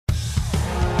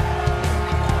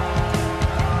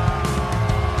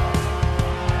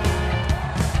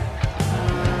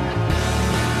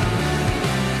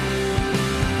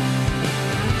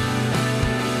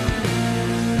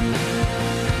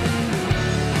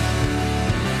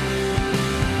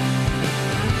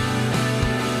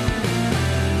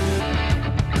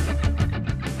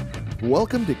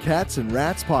Welcome to Cats and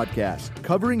Rats Podcast,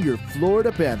 covering your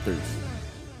Florida Panthers.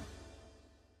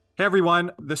 Hey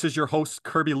everyone, this is your host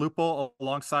Kirby Lupo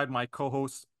alongside my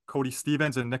co-hosts Cody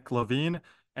Stevens and Nick Levine,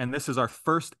 and this is our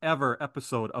first ever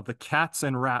episode of the Cats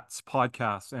and Rats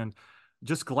Podcast. And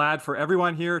just glad for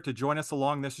everyone here to join us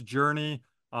along this journey.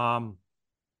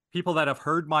 People that have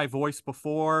heard my voice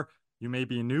before, you may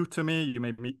be new to me, you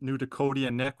may be new to Cody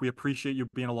and Nick. We appreciate you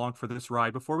being along for this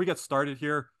ride. Before we get started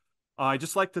here, I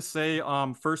just like to say,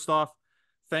 first off,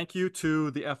 thank you to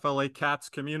the FLA Cats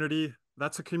community.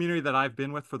 That's a community that I've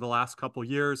been with for the last couple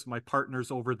years. My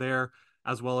partners over there,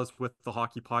 as well as with the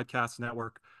Hockey Podcast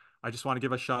Network. I just want to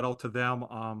give a shout out to them.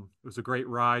 It was a great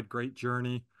ride, great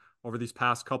journey over these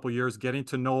past couple years, getting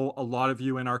to know a lot of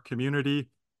you in our community.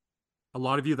 A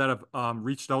lot of you that have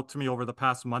reached out to me over the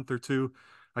past month or two.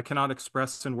 I cannot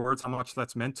express in words how much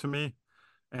that's meant to me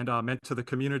and meant to the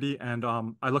community. And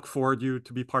I look forward you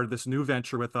to be part of this new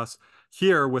venture with us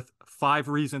here with 5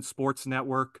 Reasons Sports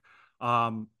Network.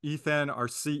 Ethan, our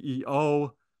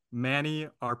CEO, Manny,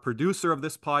 our producer of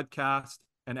this podcast,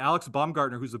 and Alex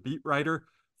Baumgartner, who's a beat writer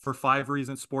for 5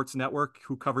 Reasons Sports Network,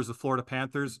 who covers the Florida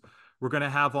Panthers. We're going to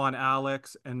have on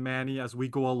Alex and Manny as we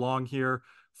go along here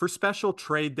for special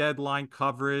trade deadline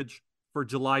coverage for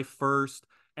July 1st.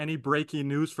 Any breaking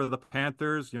news for the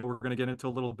Panthers? We're going to get into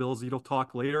a little Bill Zito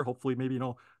talk later. Hopefully, maybe,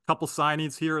 a couple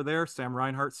signings here or there. Sam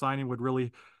Reinhart signing would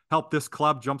really help this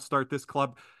club, jumpstart this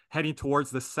club heading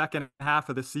towards the second half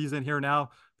of the season here now.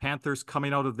 Panthers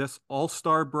coming out of this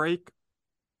all-star break.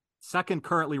 Second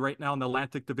currently right now in the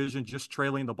Atlantic Division, just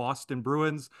trailing the Boston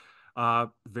Bruins.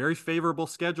 Very favorable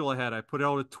schedule ahead. I put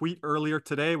out a tweet earlier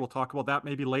today. We'll talk about that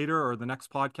maybe later or the next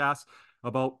podcast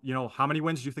about, how many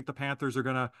wins do you think the Panthers are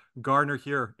going to garner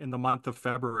here in the month of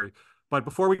February. But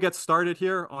before we get started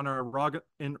here on our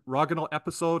inaugural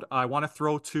episode, I want to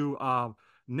throw to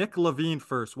Nick Levine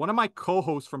first, one of my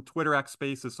co-hosts from Twitter X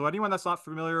Spaces. So anyone that's not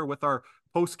familiar with our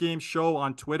post-game show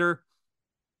on Twitter,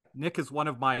 Nick is one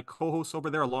of my co-hosts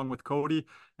over there along with Cody,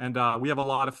 and we have a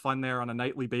lot of fun there on a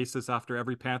nightly basis after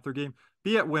every Panther game,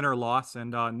 be it win or loss.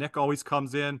 And Nick always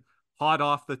comes in hot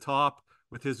off the top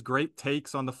with his great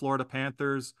takes on the Florida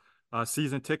Panthers,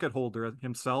 season ticket holder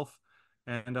himself.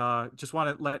 And just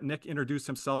want to let Nick introduce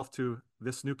himself to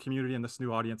this new community and this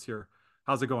new audience here.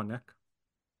 How's it going, Nick?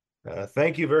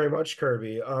 Thank you very much,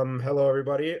 Kirby. Hello,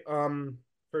 everybody.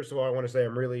 First of all, I want to say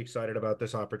I'm really excited about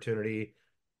this opportunity.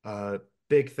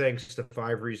 Big thanks to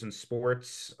 5 Reasons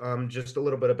Sports. Just a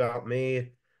little bit about me.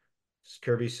 As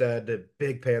Kirby said, a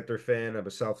big Panther fan. I'm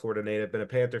a South Florida native. Been a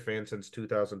Panther fan since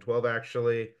 2012,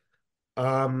 actually.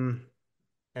 And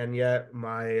yet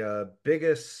my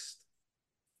biggest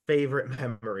favorite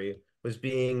memory was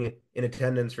being in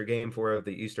attendance for Game 4 of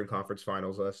the Eastern Conference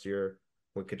Finals last year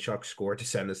when Kachuk scored to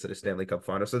send us to the Stanley Cup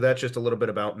Final. So that's just a little bit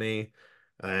about me.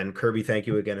 And Kirby, thank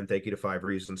you again, and thank you to 5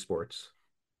 Reasons Sports.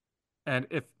 And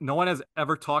if no one has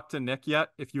ever talked to Nick yet,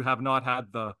 if you have not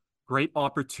had the great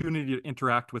opportunity to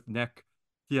interact with Nick,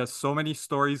 he has so many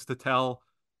stories to tell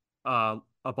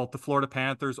about the Florida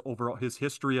Panthers over his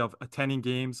history of attending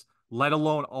games, let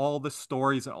alone all the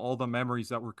stories and all the memories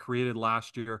that were created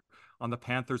last year on the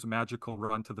Panthers' magical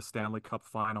run to the Stanley Cup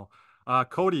Final.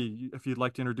 Cody, if you'd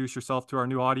like to introduce yourself to our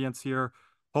new audience here.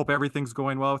 Hope everything's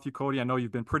going well with you, Cody. I know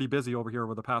you've been pretty busy over here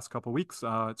over the past couple of weeks.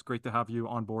 It's great to have you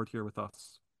on board here with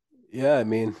us. Yeah,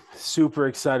 super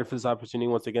excited for this opportunity.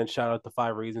 Once again, shout out to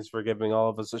 5 Reasons for giving all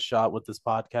of us a shot with this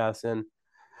podcast. And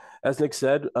as Nick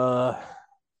said,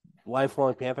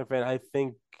 lifelong Panther fan. I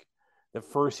think the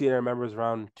first year I remember was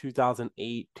around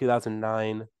 2008,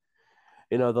 2009.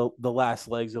 The last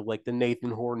legs of like the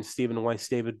Nathan Horton, Stephen Weiss,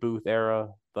 David Booth era.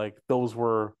 Like those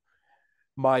were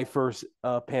my first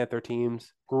Panther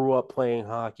teams. Grew up playing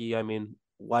hockey.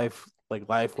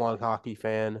 Lifelong hockey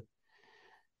fan.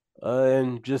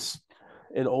 And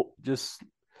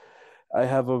I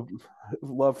have a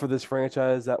love for this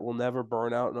franchise that will never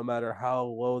burn out, no matter how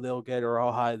low they'll get or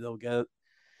how high they'll get.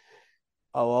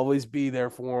 I'll always be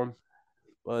there for them.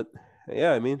 But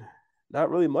yeah, not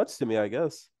really much to me, I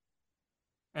guess.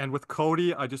 And with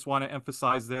Cody, I just want to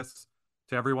emphasize this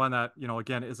to everyone that,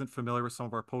 again, isn't familiar with some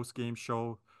of our post-game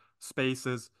show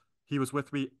spaces. He was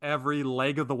with me every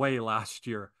leg of the way last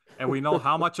year. And we know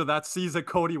how much of that season,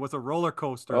 Cody, was a roller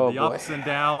coaster, the ups and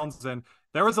downs. And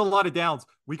there was a lot of downs.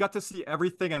 We got to see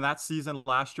everything in that season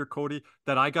last year, Cody,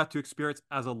 that I got to experience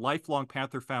as a lifelong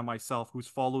Panther fan myself, who's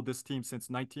followed this team since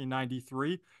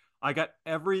 1993. I got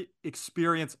every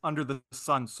experience under the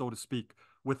sun, so to speak,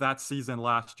 with that season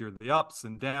last year, the ups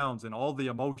and downs and all the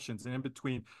emotions and in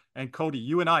between. And Cody,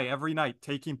 you and I, every night,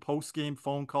 taking post-game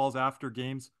phone calls after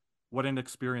games, what an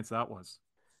experience that was.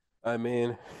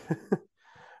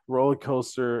 roller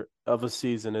coaster of a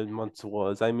season it once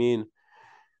was. I mean,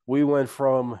 we went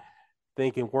from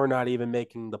thinking we're not even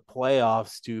making the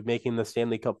playoffs to making the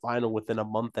Stanley Cup final within a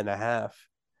month and a half.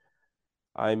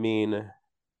 I mean,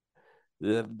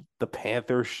 the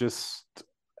Panthers just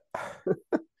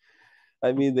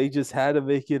I mean, they just had to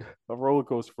make it a roller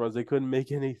coaster for us. They couldn't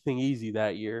make anything easy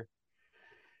that year.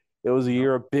 It was a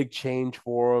year of big change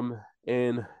for them,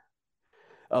 and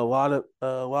a lot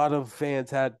of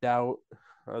fans had doubt.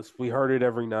 As we heard it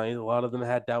every night. A lot of them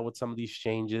had doubt with some of these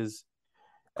changes.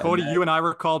 And Cody, then, you and I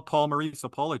were called Paul Maurice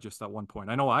apologists at one point.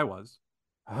 I know I was.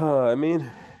 I mean,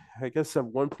 I guess at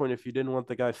one point, if you didn't want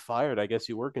the guy fired, I guess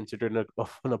you were considered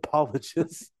an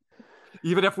apologist.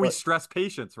 Even if we But stress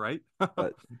patience, right?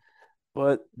 but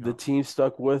but the Yeah. team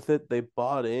stuck with it. They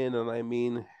bought in, and I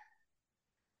mean,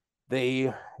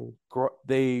 they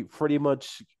they pretty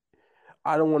much.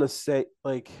 I don't want to say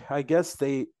like I guess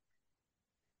they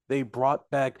brought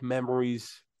back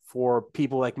memories for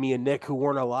people like me and Nick who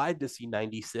weren't alive to see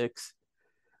 96.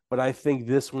 But I think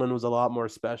this one was a lot more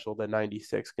special than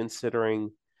 96,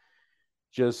 considering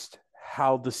just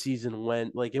how the season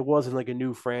went. Like, it wasn't like a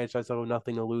new franchise, oh,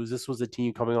 nothing to lose. This was a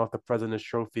team coming off the President's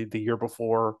Trophy the year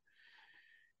before.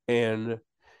 And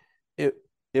it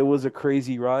it was a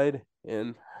crazy ride.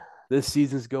 And this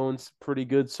season's going pretty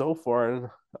good so far. And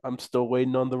I'm still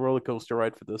waiting on the roller coaster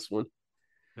ride for this one.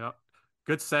 Yeah.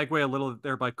 Good segue a little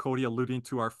there by Cody alluding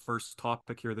to our first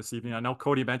topic here this evening. I know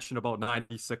Cody mentioned about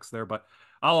 96 there, but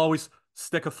I'll always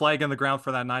stick a flag in the ground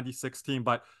for that 96 team.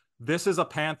 But this is a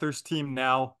Panthers team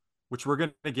now, which we're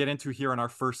going to get into here in our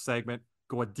first segment,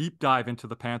 go a deep dive into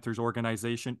the Panthers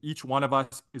organization. Each one of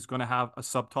us is going to have a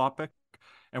subtopic,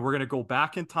 and we're going to go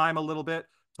back in time a little bit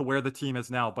to where the team is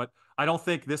now. But I don't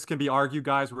think this can be argued,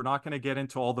 guys. We're not going to get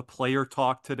into all the player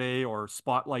talk today or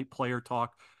spotlight player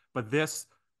talk, but this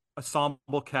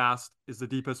ensemble cast is the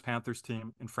deepest Panthers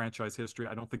team in franchise history.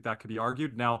 I don't think that could be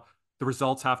argued. Now, the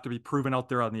results have to be proven out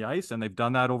there on the ice, and they've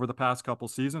done that over the past couple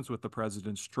seasons with the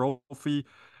President's Trophy,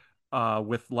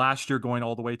 with last year going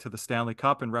all the way to the Stanley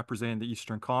Cup and representing the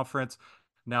Eastern Conference.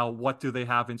 Now, what do they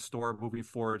have in store moving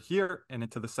forward here and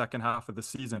into the second half of the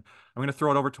season? I'm going to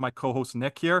throw it over to my co-host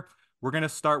Nick here. We're going to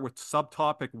start with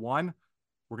subtopic 1.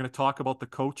 We're going to talk about the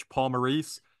coach, Paul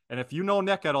Maurice. And if you know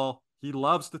Nick at all, he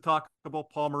loves to talk about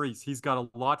Paul Maurice. He's got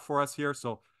a lot for us here.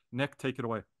 So, Nick, take it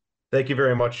away. Thank you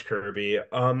very much, Kirby.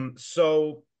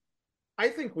 So I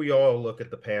think we all look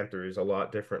at the Panthers a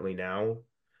lot differently now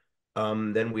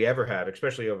than we ever had,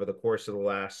 especially over the course of the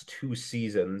last 2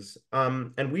 seasons.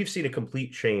 And we've seen a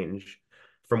complete change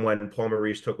from when Paul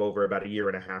Maurice took over about a year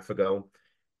and a half ago.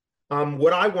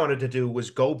 What I wanted to do was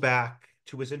go back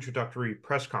to his introductory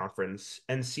press conference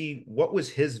and see what was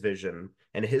his vision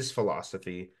and his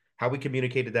philosophy, how we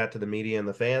communicated that to the media and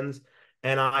the fans.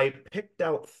 And I picked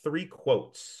out 3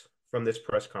 quotes from this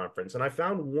press conference, and I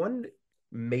found one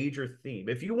major theme.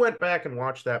 If you went back and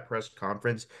watched that press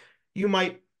conference, you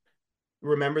might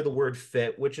remember the word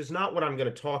fit, which is not what I'm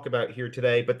going to talk about here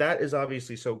today, but that is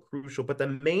obviously so crucial. But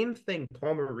the main thing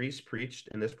Paul Maurice preached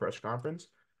in this press conference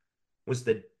was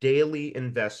the daily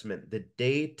investment, the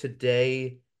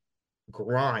day-to-day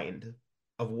grind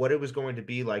of what it was going to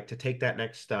be like to take that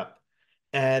next step.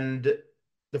 And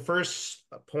the first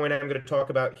point I'm going to talk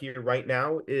about here right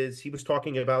now is he was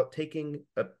talking about taking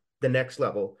the next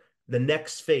level, the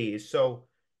next phase. So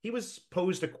he was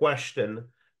posed a question,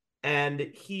 and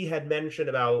he had mentioned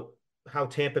about how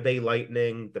Tampa Bay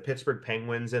Lightning, the Pittsburgh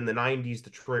Penguins, and the 90s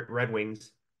Detroit Red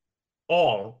Wings,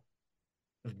 all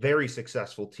very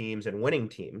successful teams and winning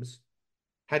teams,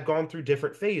 had gone through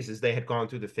different phases. They had gone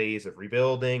through the phase of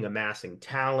rebuilding, amassing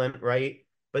talent, right?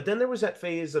 But then there was that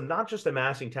phase of not just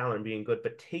amassing talent and being good,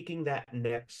 but taking that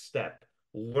next step,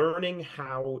 learning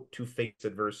how to face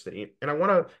adversity. And I'm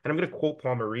going to quote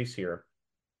Paul Maurice here.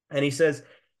 And he says,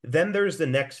 then there's the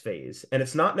next phase, and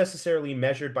it's not necessarily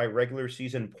measured by regular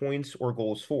season points or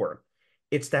goals for.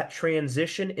 It's that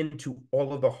transition into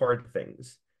all of the hard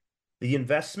things. The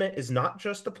investment is not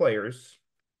just the players.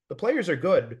 The players are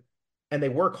good and they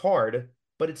work hard,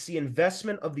 but it's the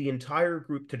investment of the entire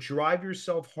group to drive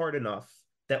yourself hard enough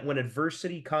that when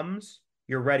adversity comes,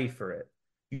 you're ready for it.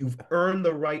 You've earned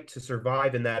the right to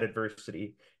survive in that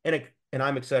adversity. And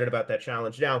I'm excited about that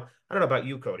challenge. Now, I don't know about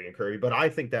you, Cody and Curry, but I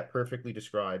think that perfectly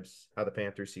describes how the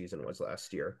Panthers season was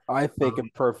last year. I think it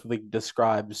perfectly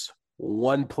describes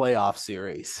one playoff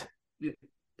series.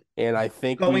 And I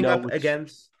think going up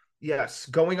against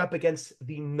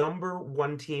the number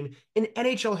 1 team in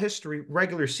NHL history,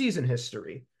 regular season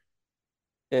history.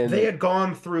 And they had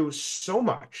gone through so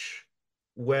much,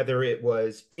 whether it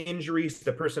was injuries,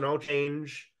 the personnel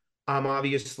change,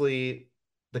 obviously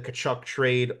the Kachuk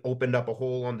trade opened up a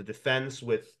hole on the defense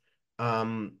with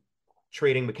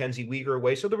trading Mackenzie Weegar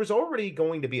away. So there was already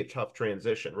going to be a tough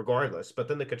transition regardless. But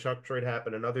then the Kachuk trade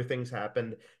happened and other things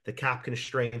happened, the cap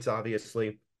constraints,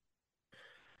 obviously.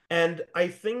 And I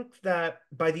think that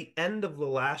by the end of the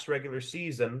last regular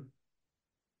season,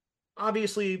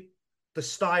 obviously the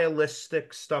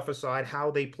stylistic stuff aside,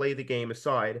 how they play the game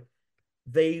aside,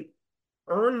 they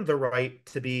earned the right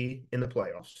to be in the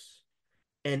playoffs.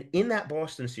 And in that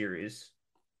Boston series,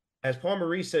 as Paul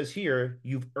Maurice says here,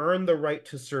 you've earned the right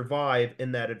to survive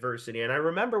in that adversity. And I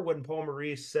remember when Paul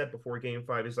Maurice said before game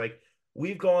 5, he's like,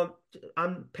 we've gone,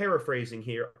 I'm paraphrasing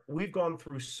here, we've gone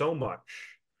through so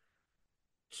much,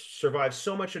 survived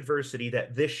so much adversity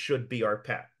that this should be our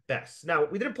best. Now,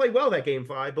 we didn't play well that game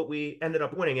 5, but we ended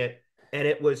up winning it, and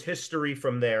it was history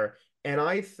from there. And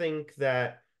I think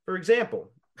that, for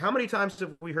example, how many times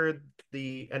have we heard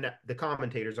the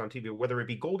commentators on TV, whether it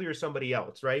be Goldie or somebody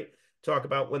else, right, talk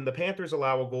about when the Panthers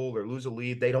allow a goal or lose a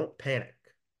lead, they don't panic.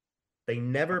 They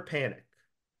never panic.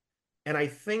 And I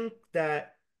think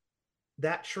that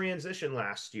transition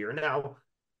last year, now,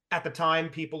 at the time,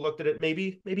 people looked at it,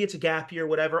 maybe it's a gap year,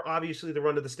 whatever. Obviously, the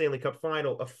run to the Stanley Cup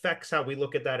final affects how we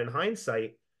look at that in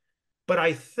hindsight. But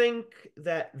I think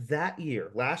that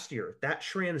last year, that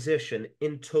transition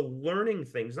into learning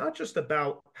things, not just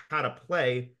about how to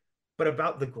play, but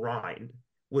about the grind,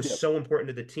 was so important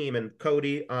to the team. And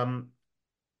Cody,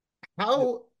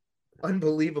 how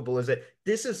unbelievable is it?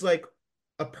 This is like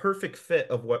a perfect fit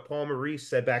of what Paul Maurice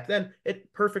said back then.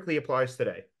 It perfectly applies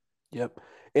today. Yep.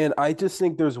 And I just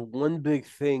think there's one big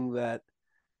thing that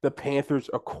the Panthers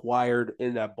acquired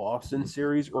in that Boston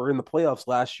series or in the playoffs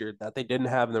last year that they didn't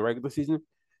have in the regular season.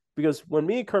 Because when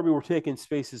me and Kirby were taking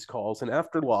Spaces calls, and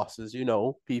after losses,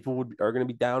 people are going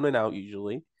to be down and out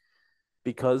usually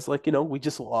because, we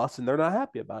just lost and they're not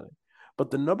happy about it.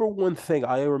 But the number one thing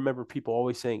I remember people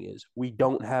always saying is we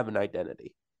don't have an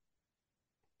identity.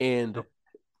 And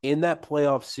in that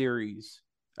playoff series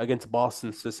against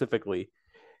Boston specifically,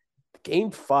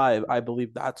 game 5, I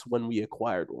believe that's when we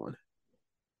acquired one.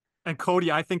 And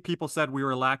Cody, I think people said we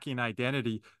were lacking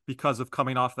identity because of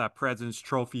coming off that President's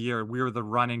Trophy year. We were the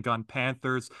run and gun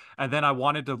Panthers. And then I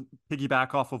wanted to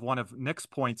piggyback off of one of Nick's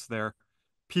points there.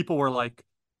 People were like,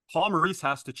 Paul Maurice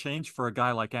has to change for a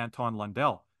guy like Anton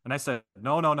Lundell. And I said,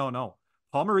 no.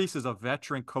 Paul Maurice is a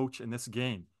veteran coach in this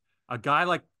game. A guy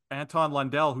like Anton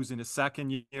Lundell, who's in his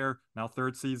second year, now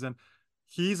third season,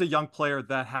 he's a young player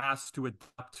that has to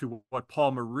adapt to what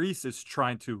Paul Maurice is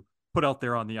trying to put out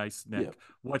there on the ice, Nick,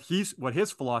 what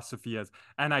his philosophy is.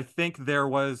 And I think there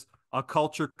was a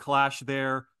culture clash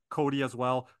there, Cody, as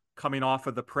well, coming off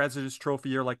of the President's Trophy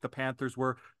year like the Panthers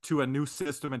were to a new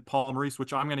system in Paul Maurice,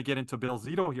 which I'm going to get into Bill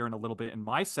Zito here in a little bit in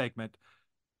my segment.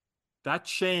 That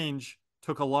change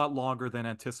took a lot longer than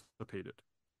anticipated.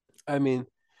 I mean,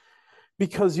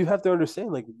 because you have to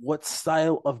understand what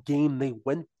style of game they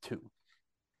went to.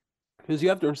 Because you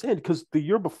have to understand, because the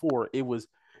year before it was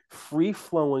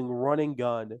free-flowing running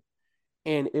gun,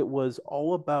 and it was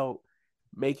all about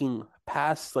making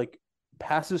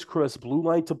passes cross blue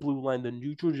line to blue line, the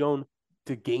neutral zone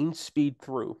to gain speed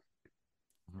through.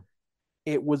 Mm-hmm.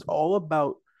 It was all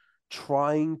about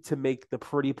trying to make the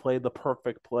pretty play the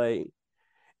perfect play,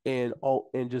 and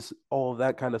just all of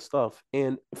that kind of stuff.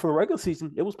 And for the regular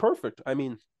season, it was perfect. I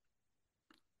mean,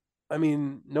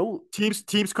 no teams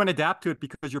couldn't adapt to it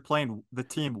because you're playing the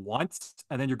team once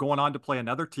and then you're going on to play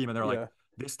another team and they're like,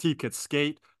 this team could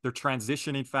skate, they're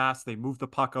transitioning fast, they move the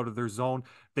puck out of their zone,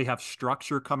 they have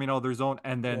structure coming out of their zone,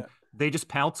 and then they just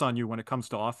pounce on you when it comes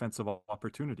to offensive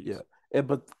opportunities. The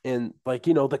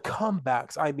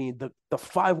comebacks. I mean, the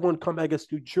 5-1 comeback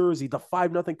against New Jersey, the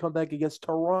 5-0 comeback against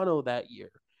Toronto that year,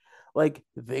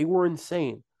 they were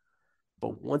insane.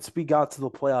 But once we got to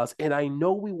the playoffs, and I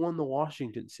know we won the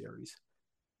Washington series,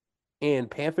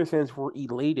 and Panthers fans were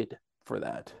elated for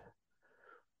that.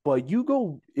 But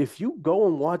if you go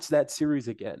and watch that series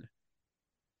again,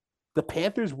 the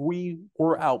Panthers, we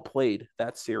were outplayed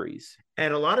that series.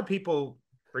 And a lot of people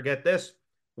forget this.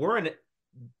 The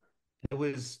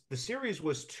series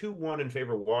was 2-1 in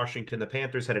favor of Washington. The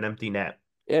Panthers had an empty net.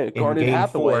 Yeah, Garnet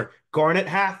Hathaway. Garnet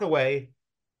Hathaway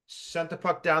sent the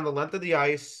puck down the length of the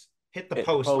ice, hit the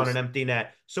post on an empty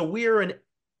net. So we're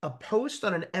a post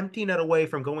on an empty net away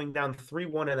from going down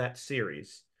 3-1 in that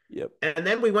series. Yep. And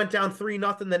then we went down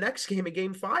 3-0 the next game in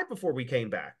game 5 before we came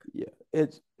back. Yeah.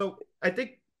 So I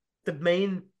think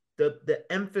the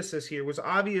emphasis here was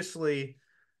obviously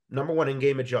number one in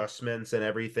game adjustments and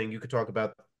everything. You could talk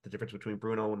about the difference between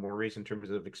Bruno and Maurice in terms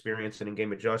of experience and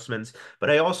in-game adjustments. But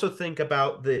I also think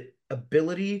about the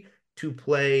ability to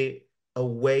play a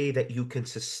way that you can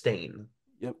sustain.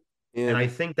 And I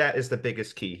think that is the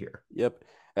biggest key here. Yep.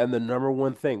 And the number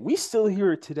one thing, we still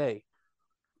hear it today.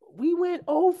 We went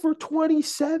 0 for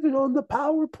 27 on the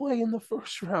power play in the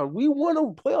first round. We won a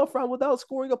playoff round without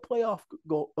scoring a playoff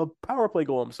goal, a power play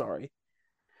goal. I'm sorry.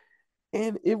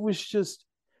 And it was just,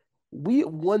 we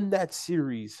won that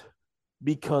series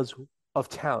because of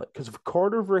talent, because of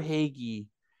Carter Verhaeghe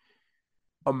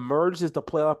emerged as the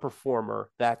playoff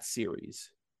performer that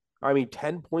series. I mean,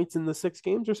 10 points in the 6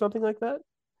 games or something like that.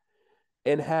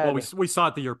 And had we saw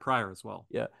it the year prior as well.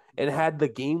 Yeah. And had the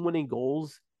game-winning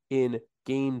goals in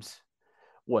games,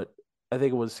 I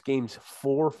think it was games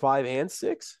 4, 5, and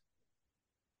 6.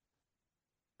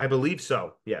 I believe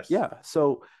so. Yes. Yeah.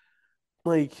 So,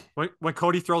 like, when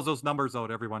Cody throws those numbers out,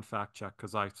 everyone fact check,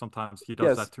 because sometimes he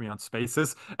does that to me on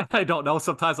Spaces. And I don't know.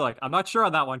 Sometimes I'm not sure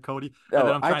on that one, Cody. And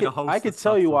then I'm trying to host. I could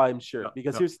tell you why I'm sure,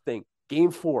 because here's the thing.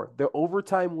 Game 4, the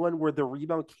overtime one where the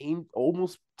rebound came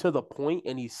almost to the point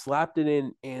and he slapped it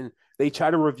in, and they try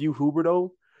to review Huberto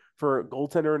for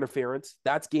goaltender interference.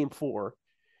 That's game 4.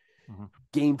 Mm-hmm.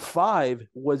 Game 5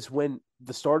 was when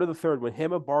the start of the third, when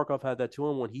him and Barkov had that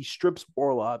 2-on-1, he strips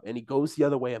Orlov and he goes the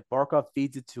other way and Barkov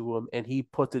feeds it to him and he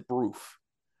puts it roof.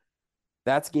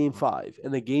 That's game 5.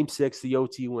 And then game 6, the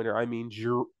OT winner. I mean,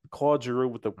 Claude Giroux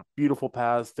with a beautiful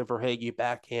pass to Verhaeghe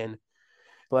backhand.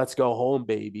 Let's go home,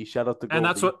 baby. Shout out to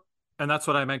Goldie. And that's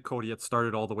what I meant, Cody. It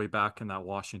started all the way back in that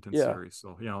Washington series.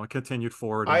 So, it continued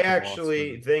forward. I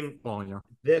actually think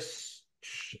this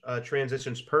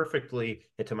transitions perfectly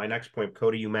into my next point.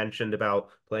 Cody, you mentioned about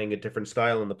playing a different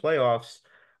style in the playoffs.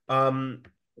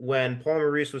 When Paul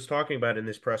Maurice was talking about in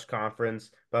this press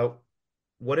conference about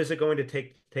what is it going to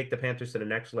take the Panthers to the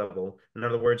next level, in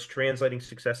other words, translating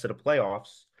success to the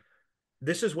playoffs,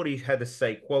 this is what he had to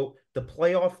say, quote, "The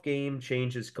playoff game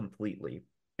changes completely.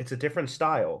 It's a different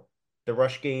style. The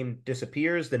rush game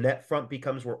disappears. The net front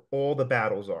becomes where all the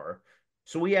battles are.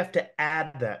 So we have to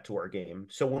add that to our game.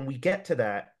 So when we get to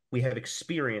that, we have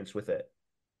experience with it.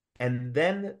 And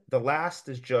then the last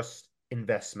is just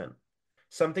investment.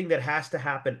 Something that has to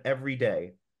happen every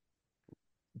day.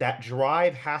 That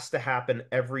drive has to happen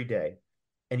every day.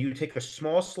 And you take a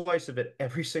small slice of it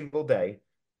every single day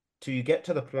till you get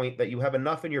to the point that you have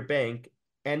enough in your bank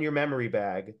and your memory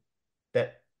bag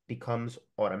that becomes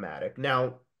automatic."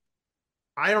 Now,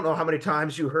 I don't know how many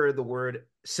times you heard the word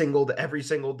every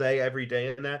single day, every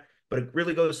day in that, but it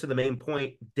really goes to the main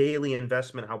point, daily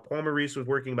investment, how Paul Maurice was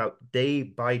working about day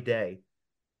by day.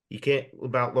 You can't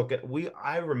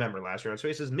I remember last year on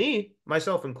Spaces,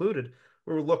 myself included,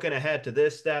 we were looking ahead to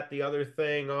this, that, the other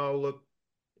thing. Oh, look,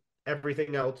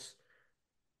 everything else.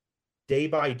 Day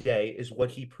by day is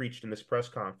what he preached in this press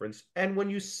conference. And when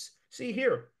you see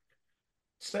here,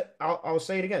 I'll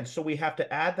say it again. So we have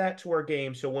to add that to our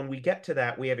game. So when we get to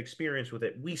that, we have experience with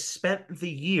it. We spent the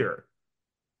year.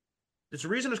 There's a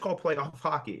reason it's called playoff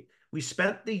hockey. We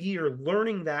spent the year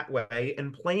learning that way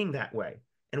and playing that way.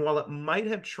 And while it might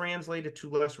have translated to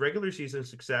less regular season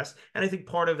success, and I think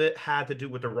part of it had to do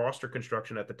with the roster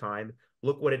construction at the time,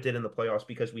 look what it did in the playoffs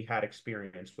because we had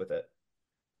experience with it.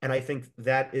 And I think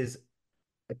that is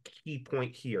a key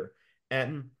point here.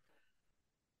 And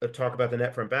talk about the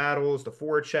net front battles, the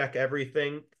forecheck,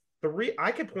 everything.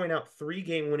 I could point out 3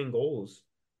 game-winning goals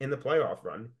in the playoff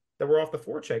run that were off the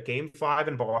forecheck. Game 5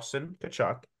 in Boston,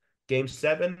 Tkachuk. Game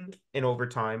 7 in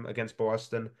overtime against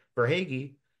Boston,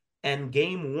 Verhaeghe. And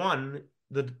Game 1,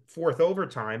 the 4th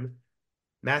overtime,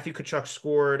 Matthew Tkachuk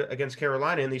scored against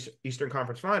Carolina in the Eastern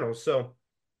Conference Finals. So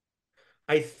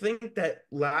I think that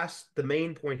the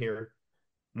main point here,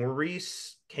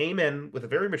 Maurice came in with a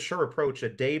very mature approach, a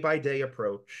day-by-day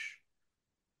approach,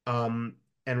 and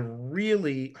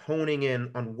really honing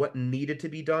in on what needed to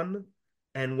be done.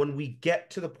 And when we get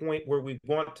to the point where we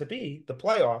want to be, the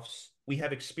playoffs, we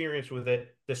have experience with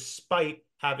it, despite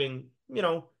having,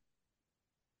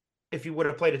 if you would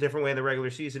have played a different way in the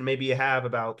regular season, maybe you have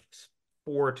about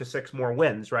 4 to 6 more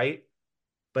wins, right?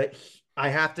 But I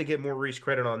have to give Maurice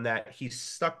credit on that. He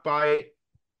stuck by it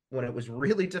when it was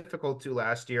really difficult to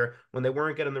last year, when they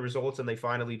weren't getting the results, and they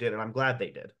finally did, and I'm glad they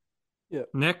did. Yeah.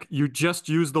 Nick, you just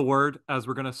used the word, as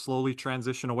we're going to slowly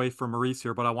transition away from Maurice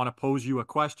here, but I want to pose you a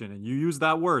question, and you use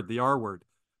that word, the R word,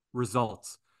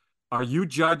 results. Are you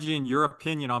judging your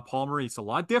opinion on Paul Maurice a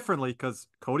lot differently? Because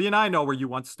Cody and I know where you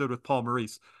once stood with Paul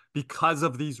Maurice because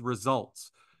of these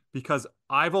results. Because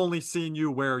I've only seen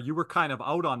you where you were kind of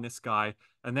out on this guy,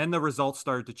 and then the results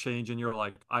started to change, and you're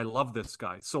like, I love this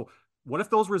guy. So what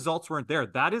if those results weren't there?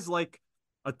 That is like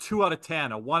a 2 out of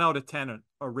 10, a 1 out of 10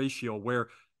 a ratio where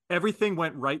everything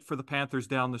went right for the Panthers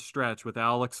down the stretch with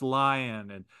Alex Lyon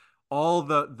and all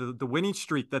the winning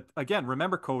streak that, again,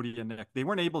 remember Cody and Nick, they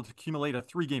weren't able to accumulate a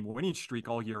 3-game winning streak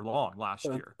all year long last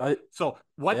year. So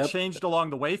what changed along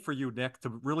the way for you, Nick, to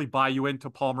really buy you into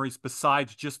Paul Maurice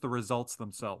besides just the results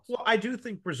themselves? Well, I do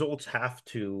think results have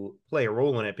to play a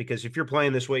role in it, because if you're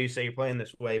playing this way, you say you're playing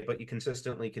this way, but you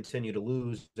consistently continue to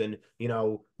lose, and we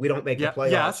don't make the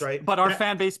playoffs, yes, right? but our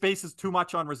fan base is too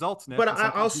much on results, Nick. But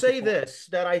I'll say this,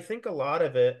 that I think a lot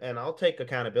of it, and I'll take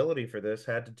accountability for this,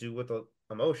 had to do with the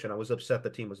emotion. I was upset the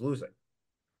team was losing.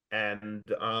 And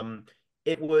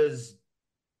it was.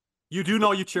 You do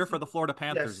know you cheer for the Florida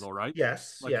Panthers, though, right?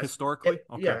 Yes. Like historically?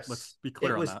 Okay, yes. let's be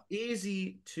clear on that. It was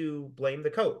easy to blame the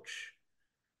coach.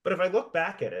 But if I look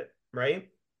back at it, right,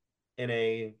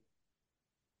 the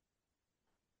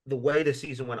way the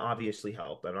season went obviously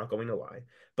helped. I'm not going to lie.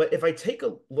 But if I take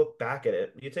a look back at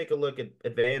it, you take a look at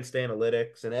advanced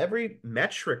analytics and every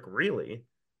metric, really,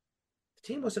 the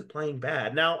team wasn't playing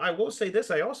bad. Now, I will say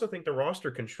this. I also think the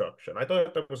roster construction, I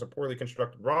thought that was a poorly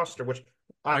constructed roster, which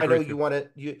I know you want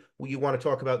to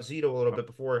talk about Zito a little bit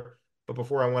before. But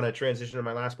before I want to transition to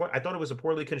my last point, I thought it was a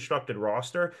poorly constructed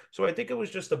roster. So I think it was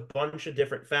just a bunch of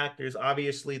different factors.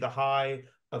 Obviously, the high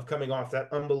of coming off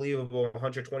that unbelievable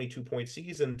 122-point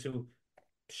season to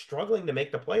struggling to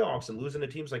make the playoffs and losing to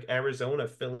teams like Arizona,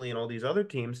 Philly, and all these other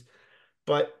teams.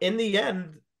 But in the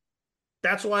end,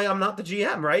 that's why I'm not the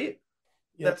GM, right?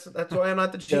 Yep. That's why I'm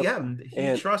not the GM.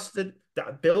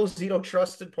 Yep. Bill Zito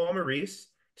trusted Paul Maurice,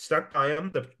 stuck by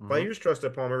him. The players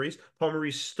trusted Paul Maurice. Paul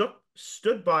Maurice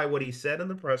stood by what he said in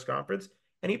the press conference,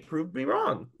 and he proved me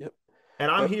wrong. Yep. And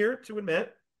I'm here to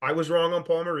admit I was wrong on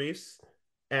Paul Maurice.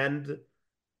 And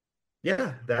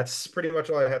yeah, that's pretty much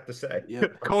all I have to say.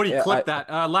 Yep. Cody, clip that.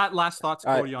 Last thoughts,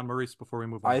 Cody, on Maurice before we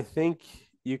move on. I think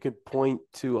you could point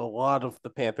to a lot of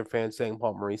the Panther fans saying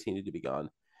Paul Maurice needed to be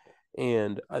gone.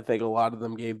 And I think a lot of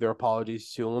them gave their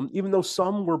apologies to him, even though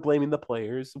some were blaming the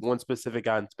players. One specific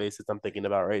guy in space that I'm thinking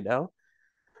about right now.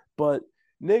 But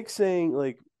Nick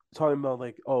saying, talking about,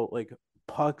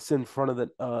 pucks in front of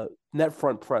the net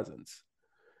front presence.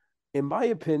 In my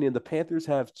opinion, the Panthers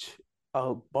have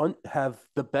one of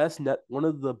the best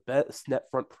net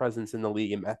front presence in the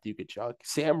league in Matthew Tkachuk.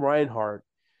 Sam Reinhart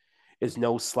is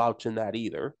no slouch in that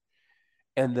either.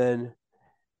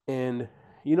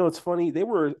 It's funny, they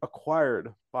were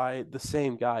acquired by the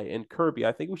same guy, and Kirby.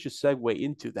 I think we should segue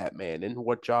into that man and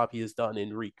what job he has done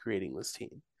in recreating this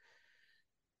team.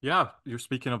 Yeah, you're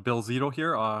speaking of Bill Zito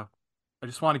here. I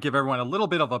just want to give everyone a little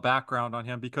bit of a background on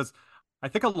him, because I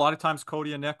think a lot of times,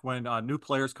 Cody and Nick, when new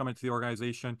players come into the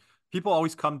organization, people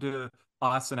always come to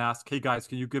us and ask, hey guys,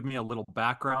 can you give me a little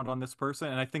background on this person?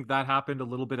 And I think that happened a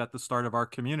little bit at the start of our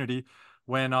community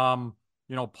when, Paul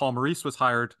Maurice was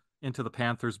hired into the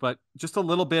Panthers. But just a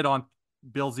little bit on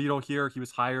Bill Zito here. He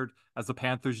was hired as the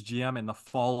Panthers GM in the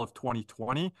fall of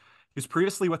 2020. He was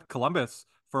previously with Columbus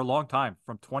for a long time,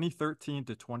 from 2013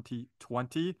 to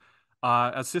 2020,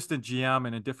 assistant GM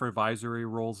and in different advisory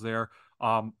roles there.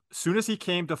 Soon as he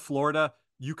came to Florida,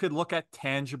 you could look at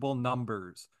tangible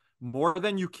numbers more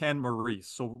than you can Maurice.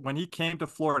 So when he came to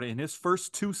Florida in his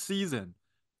first 2 seasons,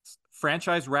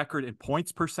 franchise record in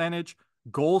points percentage,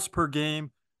 goals per game,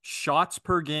 shots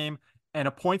per game, and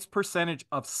a points percentage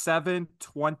of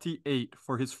 .728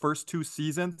 for his first 2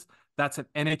 seasons. That's an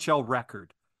NHL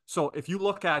record. So if you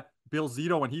look at Bill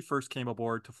Zito when he first came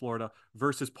aboard to Florida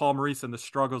versus Paul Maurice and the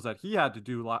struggles that he had to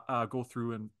do go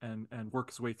through and work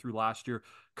his way through last year,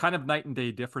 kind of night and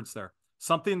day difference there.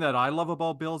 Something that I love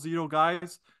about Bill Zito,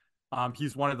 guys,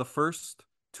 he's one of the first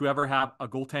to ever have a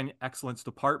goaltending excellence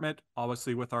department,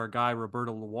 obviously with our guy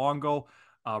Roberto Luongo,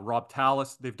 Rob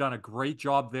Tallis. They've done a great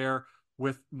job there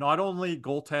with not only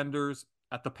goaltenders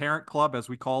at the parent club, as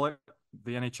we call it,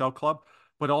 the NHL club,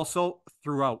 but also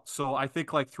throughout. So I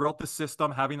think throughout the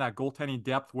system, having that goaltending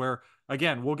depth where,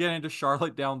 again, we'll get into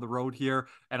Charlotte down the road here,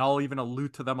 and I'll even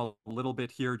allude to them a little bit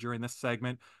here during this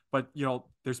segment. But,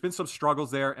 there's been some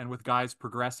struggles there, and with guys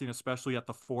progressing, especially at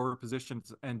the forward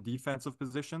positions and defensive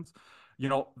positions,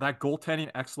 that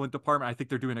goaltending excellent department, I think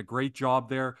they're doing a great job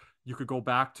there. You could go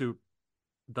back to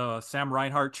the Sam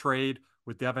Reinhart trade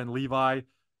with Devin Levi,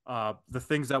 the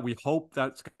things that we hope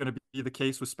that's going to be the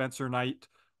case with Spencer Knight,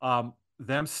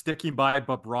 them sticking by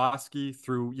Bobrovsky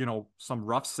through, some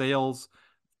rough sales,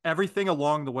 everything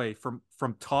along the way from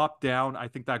top down. I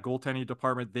think that goaltending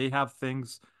department, they have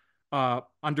things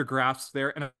under grasp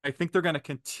there. And I think they're going to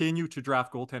continue to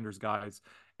draft goaltenders, guys,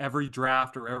 every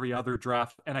draft or every other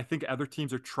draft. And I think other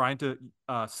teams are trying to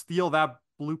steal that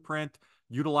blueprint,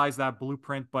 utilize that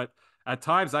blueprint. But at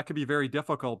times that could be very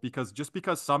difficult, because just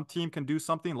because some team can do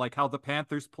something like how the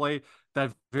Panthers play,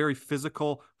 that very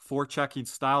physical forechecking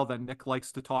style that Nick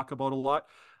likes to talk about a lot,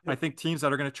 I think teams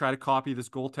that are going to try to copy this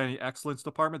goaltending excellence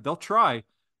department, they'll try,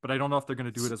 but I don't know if they're going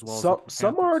to do it as well as the Panthers.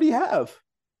 Some already have.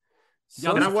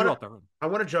 Yeah, there's a few out there. I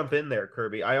want to jump in there,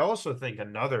 Kirby. I also think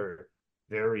another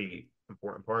very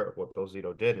important part of what Bill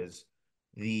Zito did is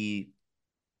the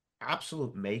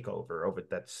absolute makeover over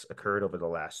that's occurred over the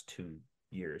last 2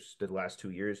 years. The last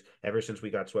 2 years, ever since we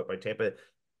got swept by Tampa.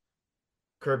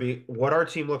 Kirby, what our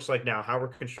team looks like now, how we're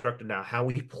constructed now, how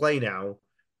we play now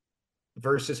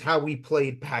versus how we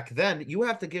played back then, you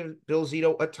have to give Bill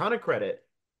Zito a ton of credit.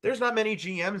 There's not many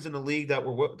GMs in the league that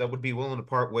would be willing to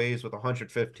part ways with a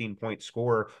 115-point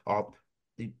score.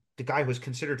 The guy was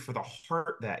considered for the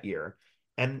Hart that year,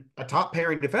 and a top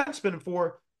pairing defenseman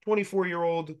for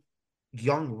 24-year-old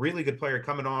young, really good player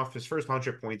coming off his first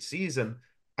 100-point season.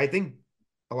 I think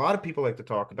a lot of people like to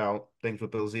talk about things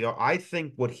with Bill Zito. I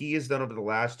think what he has done over the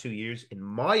last 2 years, in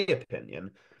my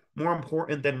opinion, more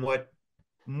important than what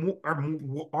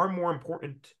are more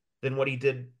important than what he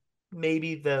did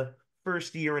maybe the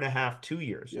first year and a half, 2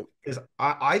 years. Because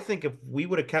I think if we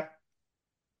would have kept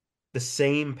the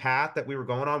same path that we were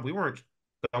going on, we weren't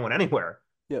going anywhere.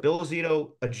 Yep. Bill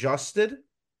Zito adjusted,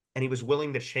 and he was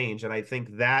willing to change, and I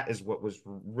think that is what was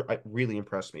really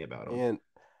impressed me about him. And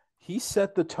he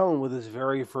set the tone with his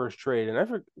very first trade.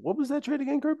 And what was that trade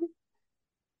again, Kirby?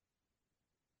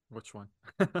 Which one?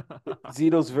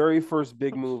 Zito's very first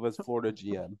big move as Florida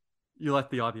GM. You let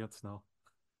the audience know.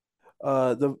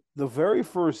 The very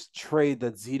first trade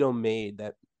that Zito made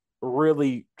that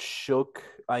really shook,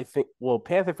 I think, well,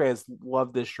 Panther fans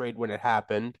loved this trade when it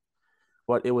happened,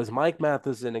 but it was Mike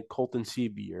Matheson and Colton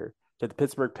Sevier to the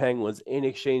Pittsburgh Penguins in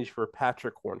exchange for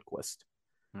Patrick Hornquist.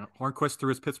 Yeah, Hornquist threw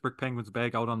his Pittsburgh Penguins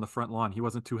bag out on the front lawn. He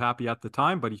wasn't too happy at the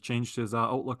time, but he changed his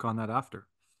outlook on that after.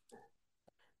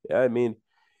 Yeah, I mean,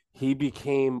 he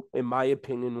became, in my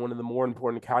opinion, one of the more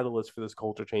important catalysts for this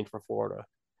culture change for Florida,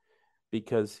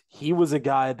 because he was a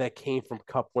guy that came from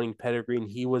cup-winning pedigree, and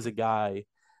he was a guy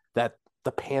that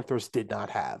the Panthers did not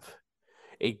have.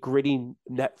 A gritty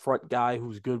net front guy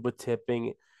who's good with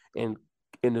tipping and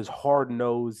is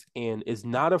hard-nosed and is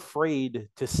not afraid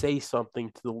to say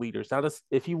something to the leaders.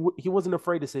 If he wasn't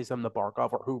afraid to say something to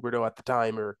Barkov or Huberto at the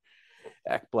time, or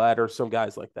Ekblad or some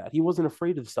guys like that. He wasn't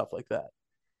afraid of stuff like that.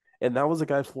 And that was a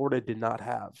guy Florida did not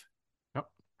have. Yep.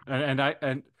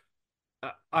 And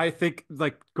I think,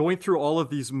 like, going through all of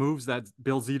these moves that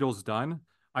Bill Zito's done,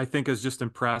 I think is just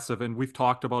impressive. And we've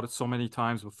talked about it so many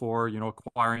times before,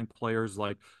 acquiring players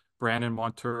like Brandon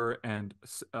Montour and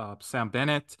Sam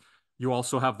Bennett. You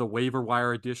also have the waiver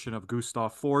wire addition of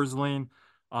Gustav Forsling.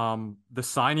 The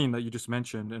signing that you just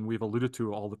mentioned, and we've alluded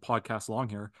to all the podcasts long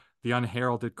here, the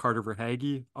unheralded Carter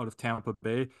Verhaeghe out of Tampa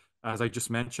Bay. As I just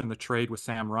mentioned, the trade with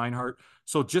Sam Reinhart.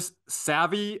 So just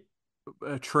savvy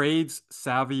trades,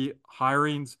 savvy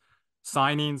hirings,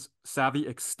 signings, savvy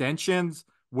extensions,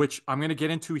 which I'm going to get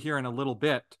into here in a little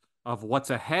bit of what's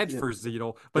ahead for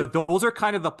Zito. But those are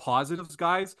kind of the positives,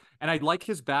 guys. And I like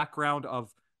his background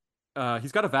of,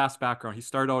 he's got a vast background. He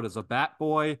started out as a bat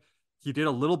boy. He did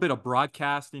a little bit of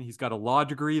broadcasting. He's got a law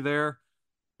degree there.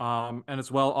 And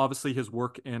as well, obviously, his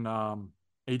work in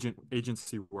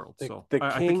agency world. So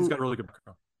I think he's got a really good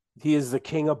background. He is the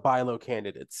king of Bilo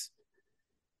candidates.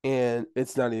 And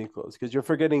it's not even close, because you're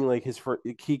forgetting, like,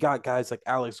 he got guys like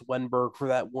Alex Wenberg for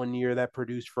that 1 year that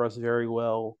produced for us very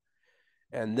well.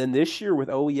 And then this year with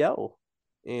OEL.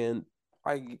 And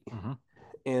like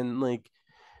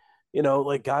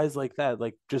guys like that,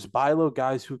 like just Bilo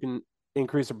guys who can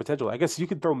increase their potential. I guess you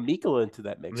could throw Mikkola into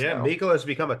that mix. Yeah, Mikkola has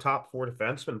become a top 4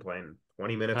 defenseman playing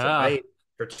 20 minutes a night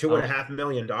for $2.5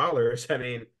 million. I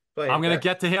mean, I'm going to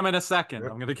get to him in a second.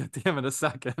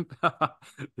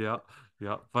 Yeah.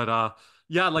 But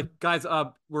like, guys,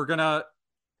 we're going to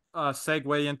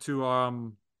segue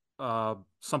into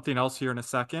something else here in a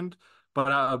second.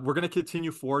 But we're going to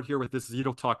continue forward here with this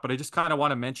Zito talk. But I just kind of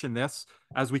want to mention this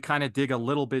as we kind of dig a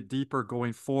little bit deeper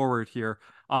going forward here.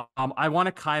 I want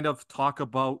to kind of talk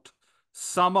about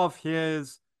some of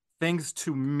his things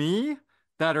to me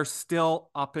that are still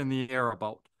up in the air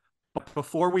about. But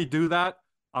before we do that,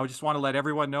 I just want to let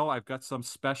everyone know I've got some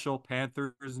special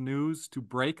Panthers news to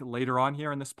break later on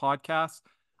here in this podcast.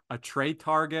 A trade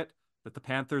target that the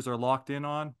Panthers are locked in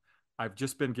on. I've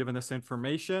just been given this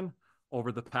information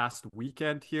over the past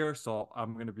weekend here. So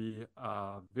I'm going to be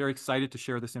very excited to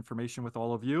share this information with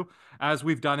all of you, as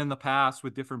we've done in the past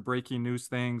with different breaking news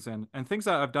things and things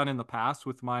that I've done in the past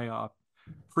with my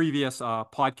previous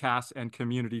podcasts and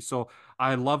community. So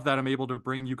I love that I'm able to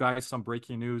bring you guys some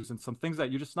breaking news and some things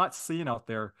that you're just not seeing out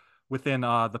there within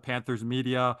the Panthers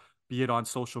media, be it on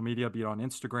social media, be it on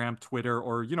Instagram, Twitter,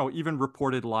 or, even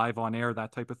reported live on air,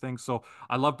 that type of thing. So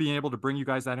I love being able to bring you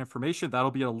guys that information. That'll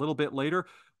be a little bit later.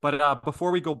 But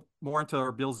before we go more into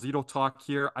our Bill Zito talk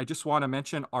here, I just want to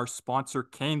mention our sponsor,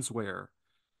 Caneswear.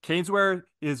 Caneswear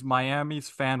is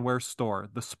Miami's fanwear store,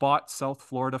 the spot South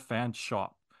Florida fan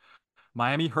shop.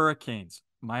 Miami Hurricanes,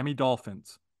 Miami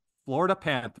Dolphins, Florida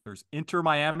Panthers, Inter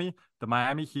Miami, the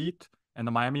Miami Heat, and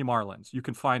the Miami Marlins. You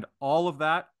can find all of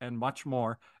that and much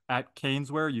more at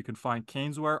Caneswear. You can find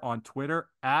Caneswear on Twitter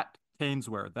at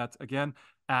Caneswear. That's again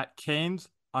at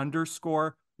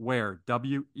Canes_wear,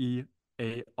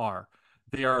 WEAR.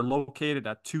 They are located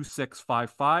at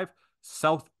 2655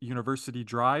 South University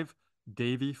Drive,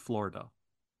 Davie, Florida.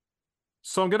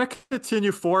 So I'm going to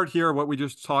continue forward here what we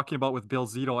just talking about with Bill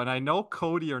Zito. And I know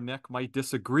Cody or Nick might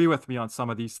disagree with me on some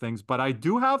of these things, but I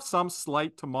do have some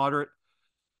slight to moderate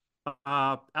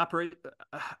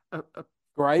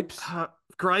gripes.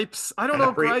 Gripes. I don't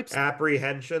know, gripes.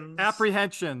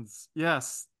 Apprehensions.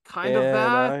 Yes, kind of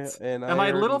that. Am I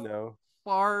a little know.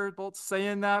 far about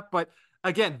saying that? But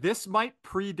again, this might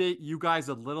predate you guys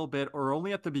a little bit or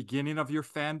only at the beginning of your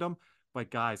fandom.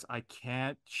 But guys, I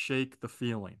can't shake the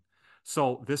feeling.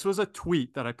 So this was a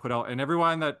tweet that I put out, and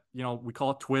everyone that, we call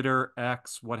it Twitter,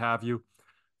 X, what have you.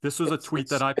 This was a tweet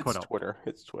that I put out.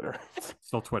 It's Twitter.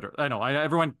 Still Twitter. I know.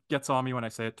 Everyone gets on me when I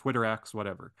say it. Twitter, X,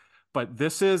 whatever. But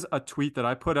this is a tweet that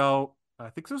I put out.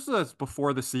 I think this was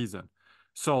before the season.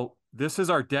 So this is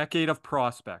our decade of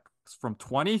prospects from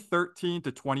 2013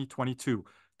 to 2022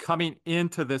 coming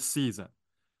into this season.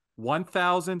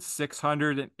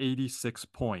 1,686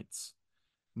 points.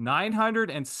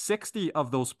 960 of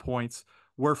those points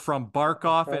were from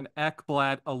Barkov and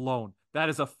Ekblad alone. That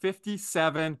is a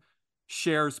 57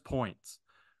 shares points.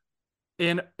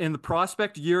 In the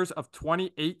prospect years of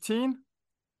 2018,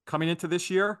 coming into this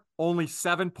year, only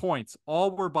 7 points.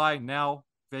 All were by now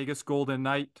Vegas Golden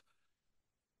Knight,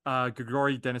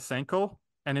 Grigory Denisenko.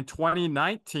 And in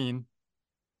 2019,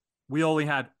 we only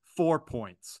had 4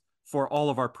 points for all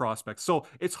of our prospects. So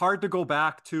it's hard to go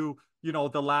back to,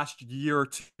 the last year or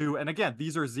two. And again,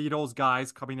 these are Zito's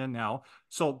guys coming in now.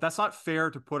 So that's not fair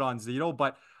to put on Zito,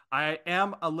 but I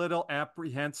am a little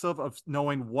apprehensive of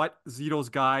knowing what Zito's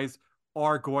guys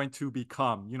are going to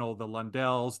become. The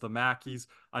Lundells, the Mackeys.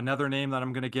 Another name that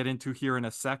I'm going to get into here in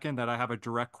a second that I have a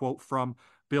direct quote from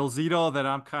Bill Zito that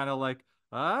I'm kind of like,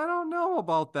 I don't know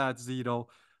about that, Zito.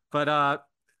 But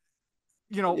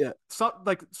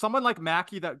someone like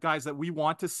Mackey, that guys that we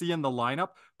want to see in the lineup.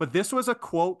 But this was a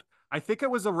quote, I think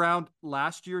it was around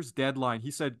last year's deadline.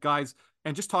 He said, guys,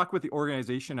 and just talk with the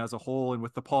organization as a whole and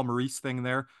with the Paul Maurice thing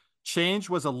there, change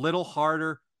was a little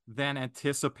harder than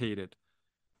anticipated.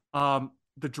 The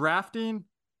drafting,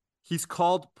 he's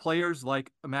called players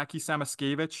like Maki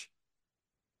Samaskevich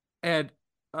and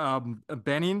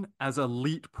Benning as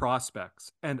elite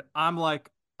prospects. And I'm like,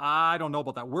 I don't know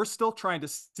about that. We're still trying to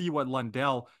see what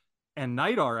Lundell and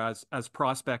Knight are as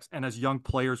prospects and as young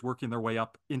players working their way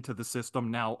up into the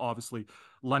system. Now, obviously,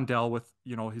 Lundell with,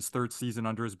 his third season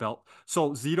under his belt.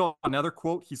 So Zito, another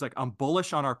quote, he's like, I'm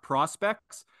bullish on our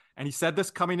prospects. And he said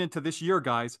this coming into this year,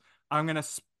 guys, I'm going to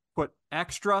put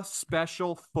extra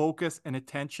special focus and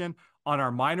attention on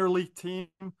our minor league team,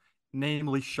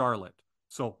 namely Charlotte.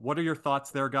 So what are your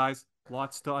thoughts there, guys?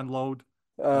 Lots to unload.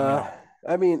 I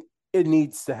mean, it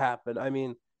needs to happen. I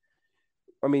mean,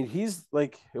 he's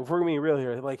like, if we're being real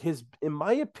here, like in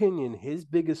my opinion, his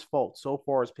biggest fault so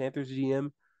far as Panthers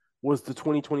GM was the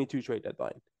 2022 trade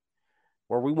deadline,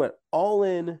 where we went all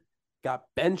in, got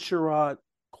Ben Sherratt,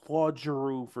 Claude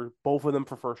Giroux for both of them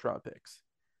for first round picks,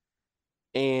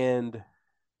 and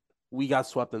we got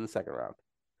swept in the second round.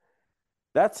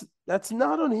 That's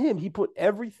not on him. He put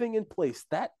everything in place.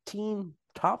 That team,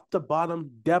 top to bottom,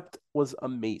 depth was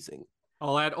amazing.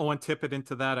 I'll add Owen Tippett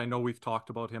into that. I know we've talked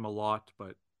about him a lot,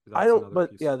 but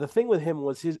the thing with him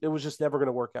was it was just never going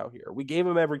to work out here. We gave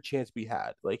him every chance we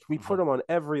had. Like, we put him on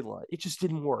every line. It just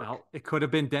didn't work. Now, it could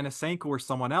have been Denisenko or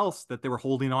someone else that they were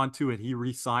holding on to, and he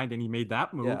re-signed and he made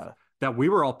that move. Yeah. That we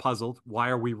were all puzzled. Why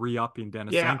are we re-upping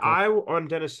Denisenko? Yeah, on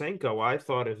Denisenko, I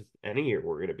thought if any year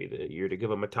were going to be the year to give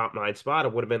him a top 9 spot,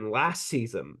 it would have been last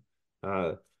season.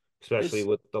 Especially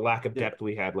with the lack of depth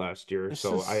we had last year.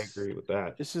 So I agree with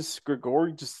that. It's just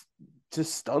Grigory just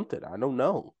stunted. I don't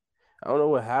know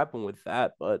what happened with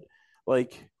that, but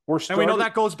like and we know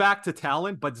that goes back to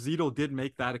talent, but Zito did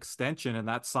make that extension and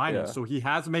that signing. Yeah. So he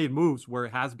has made moves where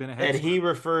it has been a head. And he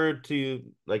referred to,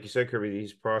 like you said, Kirby,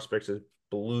 these prospects as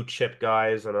blue chip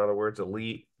guys, in other words,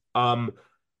 elite.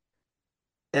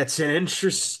 It's an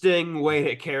interesting way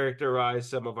to characterize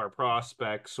some of our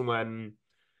prospects when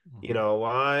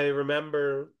I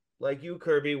remember, like you,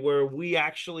 Kirby, where we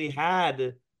actually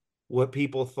had what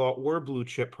people thought were blue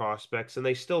chip prospects, and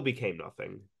they still became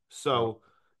nothing. So,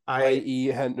 I i.e.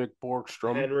 Henrik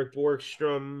Borgstrom. Henrik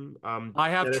Borgstrom, I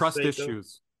have trust Denisenko.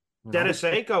 issues. You know?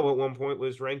 Denisenko at one point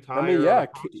was ranked I mean, higher on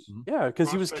the because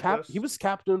prospect he list. was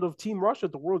captain of Team Russia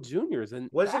at the World Juniors, and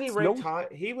Wasn't he that's ranked high?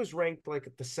 He was ranked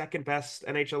like the second best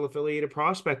NHL affiliated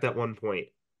prospect at one point.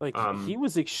 like he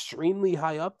was extremely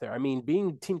high up there. I mean,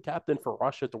 being team captain for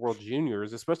Russia at the World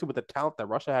Juniors, especially with the talent that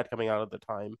Russia had coming out at the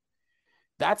time,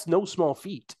 that's no small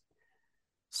feat.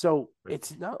 So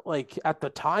it's not like at the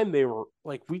time they were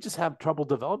like we just have trouble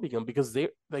developing them because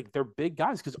they're big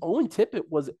guys. Because Owen Tippett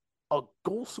was a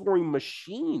goal scoring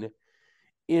machine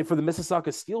for the Mississauga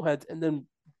Steelheads, and then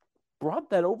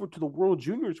brought that over to the World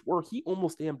Juniors where he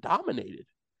almost damn dominated.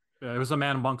 Yeah, it was a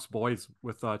man amongst boys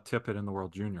with Tippett in the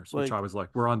World Juniors, which I was like,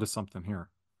 we're onto something here.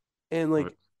 And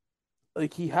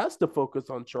like he has to focus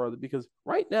on Charlotte because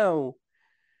right now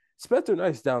Spencer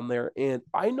Knight's down there, and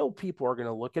I know people are going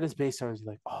to look at his base numbers and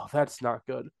be like, oh, that's not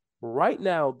good. Right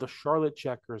now, the Charlotte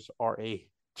Checkers are a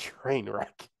train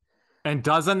wreck. And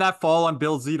doesn't that fall on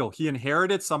Bill Zito? He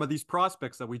inherited some of these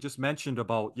prospects that we just mentioned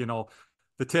about, you know,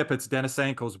 the Tippett's,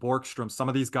 Denisenko's, Borgstrom, some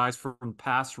of these guys from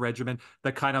past regimen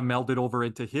that kind of melded over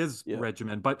into his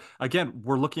regimen. But again,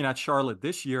 we're looking at Charlotte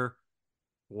this year.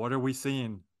 What are we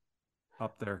seeing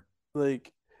up there?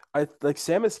 Like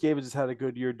Sam Miscavige has had a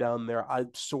good year down there.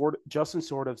 Justin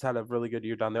Sordo's had a really good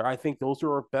year down there. I think those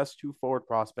are our best two forward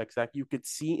prospects that you could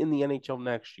see in the NHL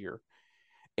next year.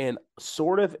 And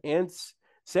Sordo and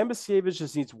Sam Miscavige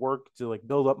just needs work to like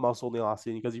build up muscle in the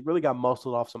offseason because he really got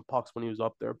muscled off some pucks when he was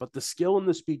up there. But the skill and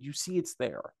the speed, you see it's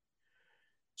there.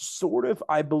 Sordo,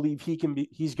 I believe he's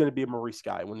going to be a Maurice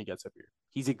guy when he gets up here.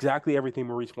 He's exactly everything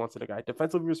Maurice wants in a guy.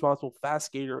 Defensively responsible, fast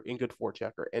skater, and good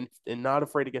forechecker, and not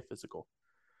afraid to get physical.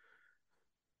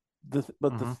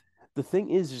 The thing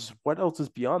is what else is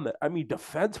beyond that? I mean,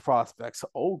 defense prospects.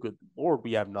 Oh, good Lord,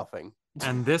 we have nothing.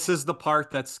 And this is the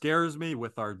part that scares me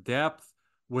with our depth,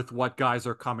 with what guys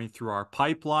are coming through our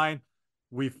pipeline.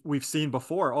 We've seen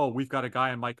before, oh, we've got a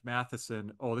guy in Mike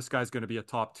Matheson. Oh, this guy's going to be a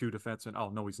top 2 defenseman. Oh,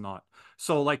 no, he's not.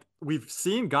 So, like, we've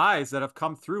seen guys that have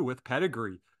come through with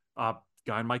pedigree.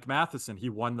 Guy in Mike Matheson, he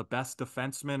won the best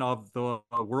defenseman of the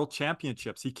World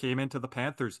Championships. He came into the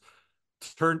Panthers,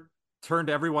 turned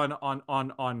everyone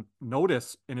on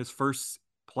notice in his first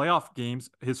playoff games,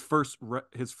 his first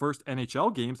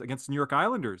NHL games against the New York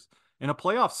Islanders in a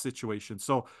playoff situation.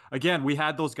 So again, we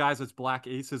had those guys as black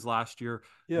aces last year.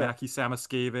 Mackie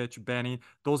Samoskevich, Benny.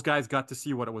 Those guys got to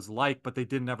see what it was like, but they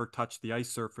didn't ever touch the ice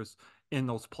surface in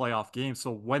those playoff games. So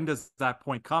when does that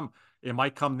point come? It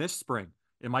might come this spring.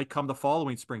 It might come the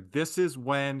following spring. This is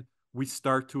when we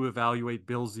start to evaluate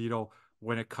Bill Zito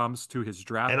when it comes to his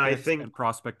draft picks and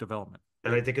prospect development.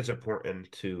 And I think it's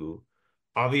important to,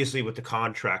 obviously with the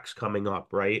contracts coming up,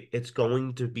 right? It's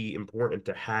going to be important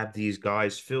to have these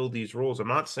guys fill these roles. I'm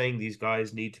not saying these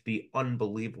guys need to be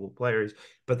unbelievable players,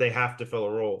 but they have to fill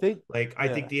a role. I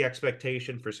think the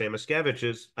expectation for Samoskevich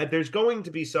is there's going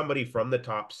to be somebody from the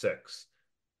top 6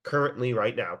 currently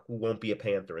right now who won't be a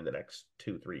Panther in the next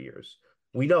 2-3 years.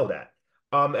 We know that.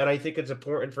 And I think it's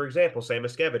important, for example,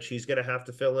 Samoskevich, he's going to have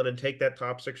to fill in and take that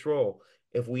top 6 role.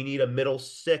 If we need a middle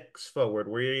 6 forward,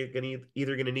 we're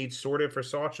either going to need Sorted for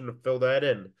Sachin to fill that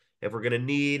in. If we're going to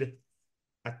need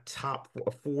a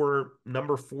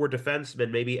number 4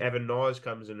 defenseman, maybe Evan Naws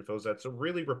comes in and fills that. So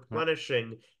really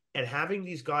replenishing and having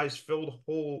these guys fill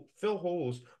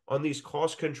holes on these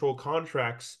cost control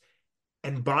contracts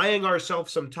and buying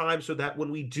ourselves some time so that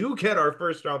when we do get our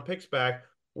first round picks back,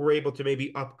 we're able to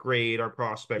maybe upgrade our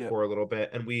prospect for a little bit,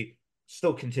 and we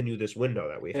still continue this window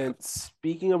that we have. And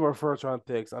speaking of our first round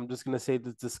picks, I'm just going to say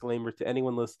this disclaimer to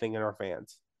anyone listening and our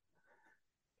fans.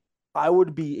 I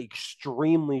would be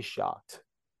extremely shocked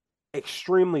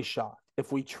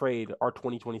if we trade our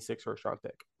 2026 first round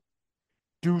pick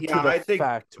due to the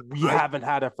fact we haven't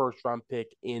had a first round pick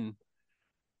in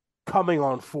coming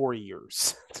on 4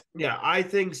 years. Yeah, I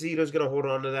think Zito's going to hold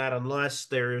on to that unless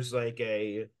there's like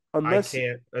a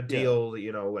deal,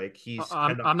 you know, like he's.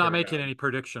 I'm not making any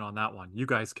prediction on that one. You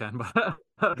guys can,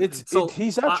 but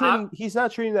he's not trading. He's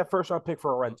not trading that first round pick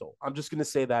for a rental. I'm just going to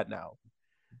say that now.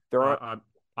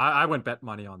 I wouldn't bet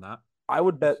money on that. I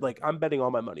would bet I'm betting all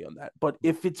my money on that. But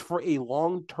if it's for a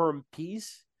long term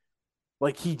piece,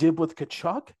 like he did with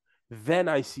Kachuk, then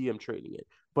I see him trading it.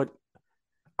 But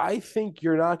I think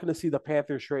you're not going to see the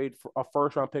Panthers trade for a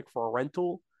first round pick for a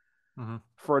rental.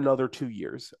 For another 2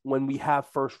 years when we have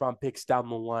first round picks down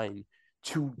the line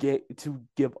to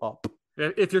give up.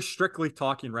 If you're strictly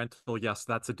talking rental, yes,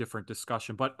 that's a different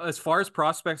discussion. But as far as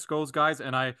prospects goes, guys,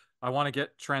 and I want to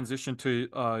get transition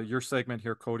to your segment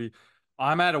here, Cody.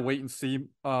 I'm at a wait and see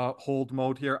hold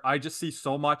mode here. I just see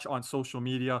so much on social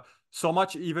media, so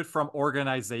much even from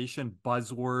organization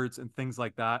buzzwords and things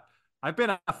like that. I've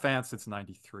been a fan since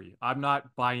 '93. I'm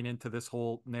not buying into this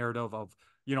whole narrative of,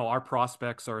 our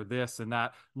prospects are this and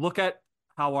that. Look at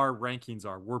how our rankings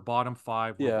are. We're bottom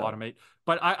 5, we're Yeah. bottom 8.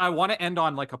 But I want to end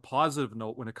on like a positive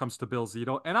note when it comes to Bill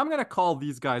Zito. And I'm going to call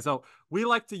these guys out. We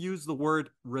like to use the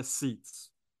word receipts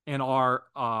in our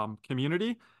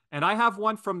community. And I have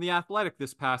one from The Athletic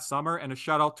this past summer. And a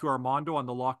shout out to Armando on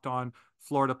the Locked On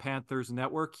Florida Panthers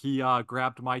network. He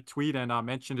grabbed my tweet and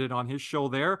mentioned it on his show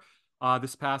there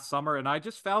this past summer. And I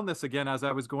just found this again as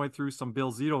I was going through some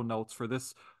Bill Zito notes for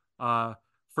this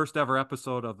first ever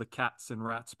episode of the Cats and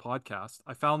Rats podcast.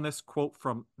 I found this quote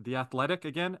from The Athletic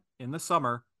again in the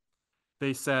summer.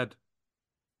 They said,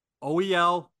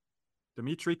 OEL,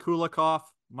 Dmitry Kulikov,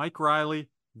 Mike Riley,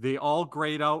 they all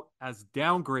grade out as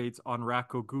downgrades on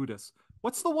Racco Gudis.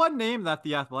 What's the one name that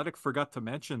The Athletic forgot to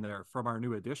mention there from our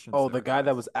new additions? Oh, there, the guy guys?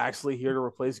 that was actually here to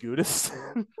replace Gudis?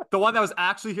 The one that was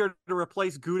actually here to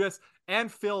replace Gudis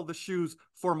and fill the shoes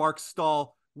for Mark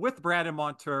Stahl with Brandon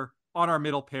Montour on our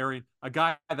middle pairing, a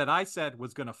guy that I said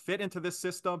was going to fit into this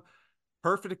system.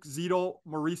 Perfect Zito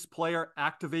Maurice player,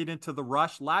 activate into the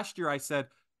rush. Last year, I said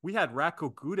we had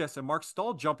Racco Gudis and Mark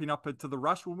Stahl jumping up into the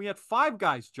rush when we had 5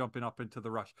 guys jumping up into the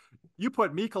rush. You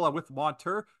put Mikkola with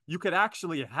Montour, you could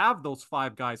actually have those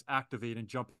 5 guys activate and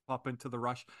jump up into the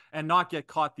rush and not get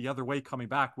caught the other way coming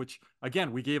back, which,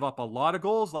 again, we gave up a lot of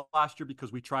goals last year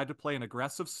because we tried to play an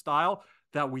aggressive style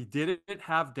that we didn't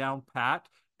have down pat,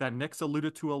 that Nick's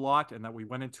alluded to a lot and that we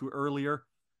went into earlier,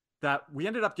 that we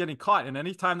ended up getting caught. And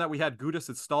anytime that we had Gudis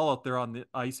and Stahl out there on the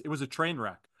ice, it was a train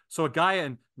wreck. So a guy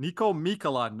in Nico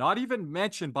Mikkola, not even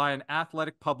mentioned by an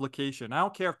athletic publication. I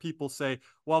don't care if people say,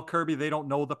 well, Kirby, they don't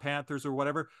know the Panthers or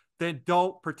whatever. Then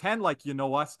don't pretend like you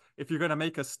know us if you're going to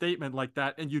make a statement like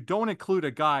that. And you don't include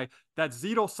a guy that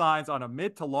Zito signs on a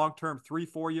mid to long-term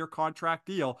 3-4 year contract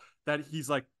deal that he's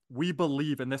like, we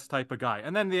believe in this type of guy.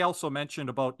 And then they also mentioned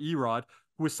about Erod,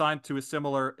 who was signed to a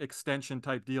similar extension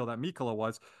type deal that Mikkola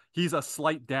was. He's a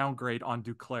slight downgrade on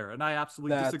Duclair. And I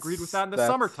absolutely disagreed with that in the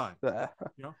summertime.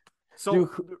 So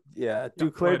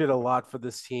Duclair did a lot for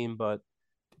this team, but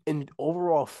in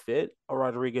overall fit,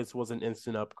 Rodriguez was an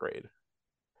instant upgrade.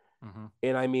 Mm-hmm.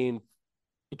 And I mean,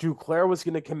 Duclair was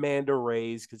going to command a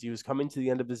raise because he was coming to the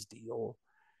end of his deal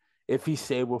if he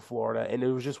stayed with Florida, and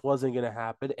it just wasn't going to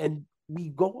happen. And we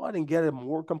go out and get a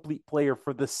more complete player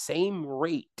for the same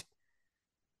rate,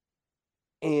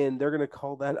 and they're going to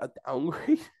call that a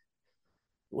downgrade?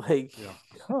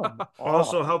 Come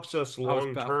also helps us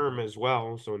long term as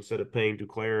well. So instead of paying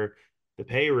Duclair the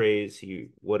pay raise he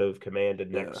would have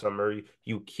commanded next summer,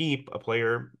 you keep a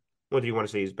player, whether you want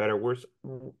to say he's better, worse,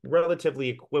 relatively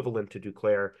equivalent to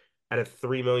Duclair at a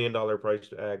 $3 million price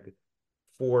tag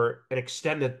for an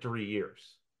extended 3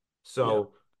 years.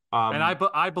 So, and I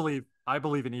believe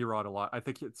in Erod a lot. I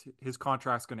think his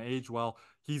contract's going to age well.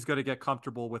 He's going to get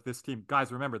comfortable with this team.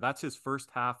 Guys, remember, that's his first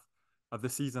half of the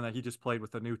season that he just played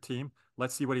with a new team.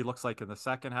 Let's see what he looks like in the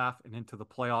second half and into the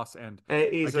playoffs. And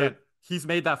he's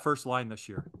made that first line this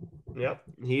year. Yep,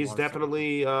 he's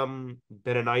definitely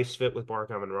been a nice fit with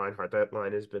Barkov and Reinhart. That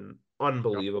line has been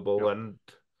unbelievable, and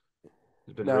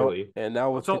it's been And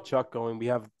now with Kachuk going, we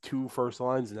have 2 first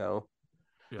lines now.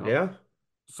 Yeah.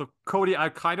 So, Cody, I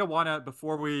kind of want to,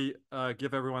 before we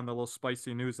give everyone the little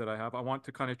spicy news that I have, I want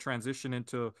to kind of transition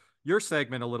into your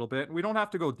segment a little bit. We don't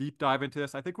have to go deep dive into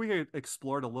this. I think we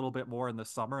explored a little bit more in the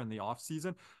summer and the off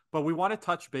season, but we want to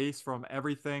touch base from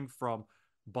everything from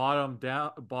bottom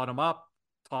up,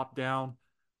 top down.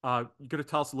 You're going to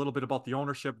tell us a little bit about the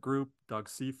ownership group, Doug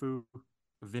Sifu,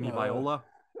 Vinny Viola.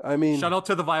 I mean, shout out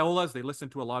to the Violas. They listen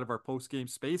to a lot of our post-game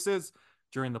spaces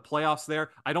during the playoffs there.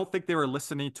 I don't think they were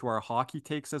listening to our hockey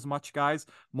takes as much, guys.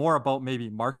 More about maybe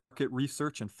market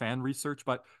research and fan research.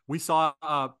 But we saw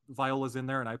Viola's in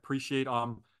there, and I appreciate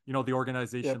the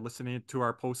organization listening to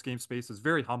our post-game spaces.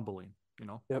 Very humbling,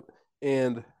 Yep.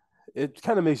 And it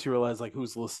kind of makes you realize like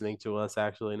who's listening to us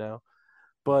actually now.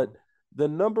 But the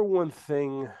number one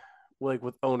thing, like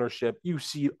with ownership, you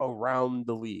see around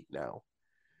the league now,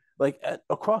 like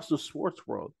across the sports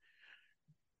world,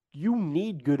 you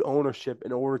need good ownership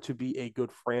in order to be a good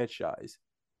franchise.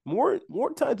 More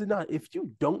times than not, if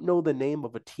you don't know the name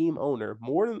of a team owner,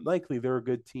 more than likely they're a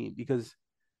good team. Because,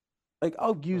 like,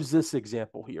 I'll use this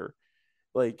example here.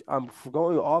 Like, I'm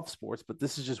going off sports, but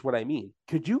this is just what I mean.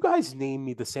 Could you guys name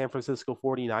me the San Francisco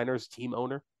 49ers team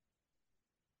owner?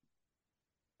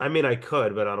 I mean, I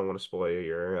could, but I don't want to spoil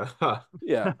your.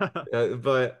 Yeah,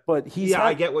 But he's yeah, I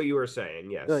had get what you were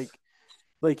saying. Yes.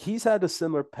 like he's had a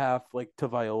similar path like to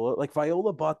Viola. Like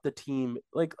Viola bought the team.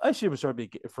 Like I should have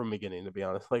started from the beginning to be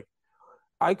honest. Like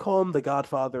I call him the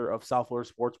godfather of South Florida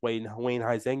sports, Wayne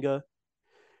Huizenga,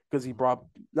 because he brought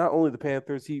not only the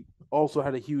Panthers, he also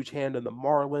had a huge hand in the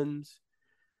Marlins.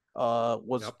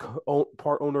 Was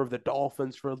part owner of the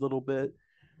Dolphins for a little bit.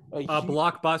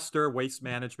 Blockbuster, Waste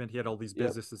Management. He had all these Yep.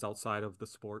 businesses outside of the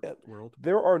sport world.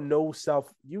 There are no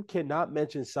South. You cannot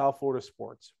mention South Florida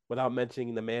sports without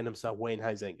mentioning the man himself, Wayne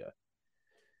Huizenga.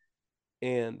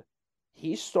 And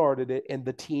he started it, and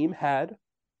the team had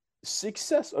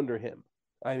success under him.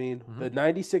 I mean, the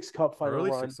 '96 Cup final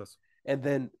Early run, success. and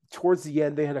then towards the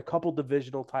end, they had a couple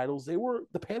divisional titles.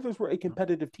 The Panthers were a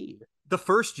competitive team. The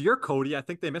first year, Cody, I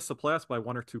think they missed the playoffs by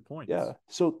 1 or 2 points. Yeah,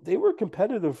 so they were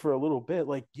competitive for a little bit.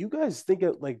 Like you guys think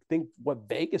what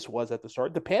Vegas was at the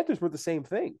start. The Panthers were the same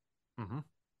thing,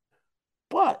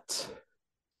 but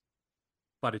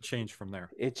it changed from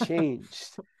there. It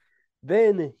changed.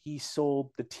 Then he sold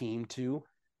the team to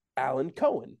Alan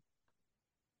Cohen,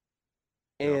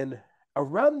 and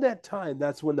around that time,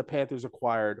 that's when the Panthers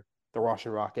acquired the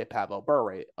Russian Rocket Pavel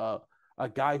Bure, a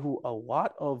guy who a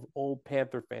lot of old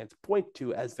Panther fans point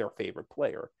to as their favorite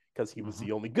player because he was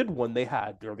the only good one they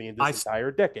had during this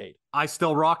entire decade. I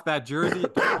still rock that jersey.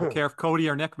 Don't care if Cody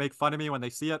or Nick make fun of me when they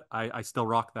see it. I still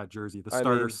rock that jersey. The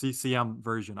starter CCM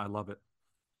version. I love it.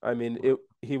 I mean,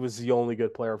 he was the only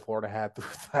good player Florida had through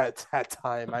that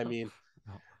time. I mean,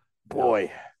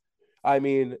 boy. I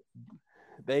mean,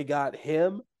 they got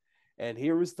him, and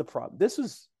here was the problem. This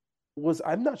was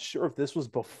I'm not sure if this was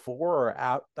before or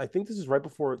out. I think this is right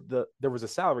before there was a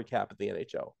salary cap at the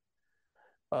NHL.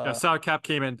 Salary cap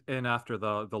came in after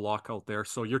the lockout there.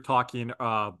 So you're talking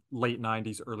late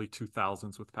 90s, early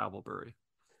 2000s with Pavel Bure.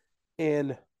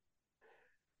 And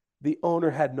the owner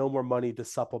had no more money to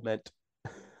supplement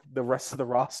the rest of the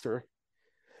roster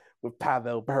with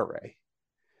Pavel Bure.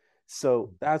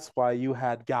 So that's why you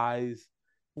had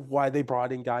why they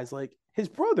brought in guys like his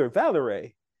brother,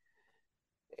 Valerie.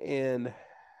 And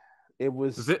it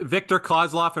was Victor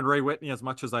Kozlov and Ray Whitney. As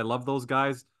much as I love those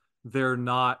guys, they're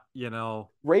not,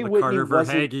 Ray Whitney Carter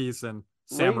Verhaeghes and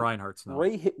Sam Reinhart's. No.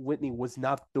 Ray Whitney was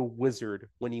not the wizard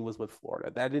when he was with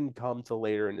Florida. That didn't come till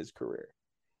later in his career.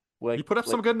 He put up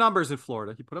some good numbers in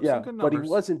Florida. He put up some good numbers. But he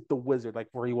wasn't the wizard like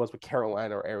where he was with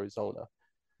Carolina or Arizona.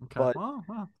 Okay. But,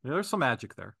 well, there's some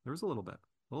magic there. There was a little bit.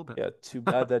 Yeah, too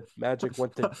bad that magic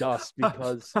went to dust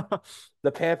because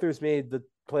the Panthers made the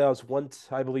playoffs once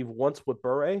with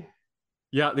Bure.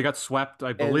 Yeah, they got swept,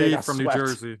 I believe, from New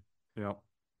Jersey. Yeah.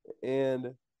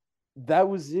 And that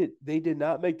was it. They did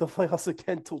not make the playoffs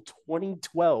again until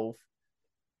 2012.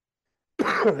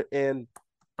 Or the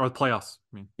playoffs.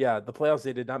 I mean. Yeah, the playoffs,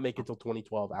 they did not make it until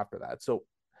 2012 after that. So,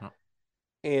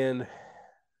 and,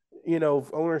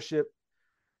 ownership,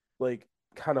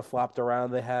 kind of flopped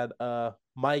around. They had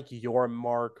Mike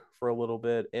Yormark for a little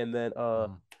bit, and then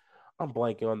I'm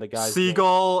blanking on the guy's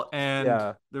Siegel, and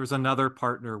there was another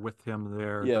partner with him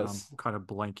there that I'm kind of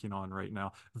blanking on right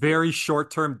now. Very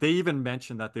short term. They even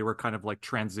mentioned that they were kind of like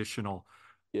transitional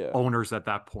owners at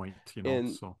that point,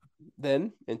 And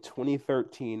then in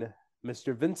 2013,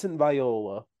 Mr. Vincent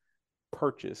Viola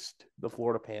purchased the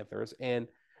Florida Panthers, and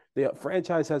the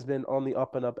franchise has been on the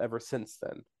up and up ever since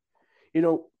then.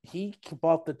 He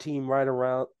bought the team right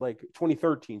around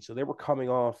 2013, so they were coming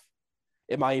off,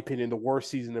 in my opinion, the worst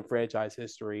season in franchise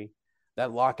history,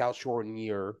 that lockout shortened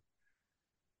year.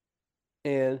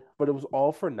 But it was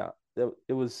all for naught.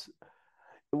 It was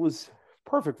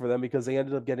perfect for them because they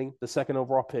ended up getting the second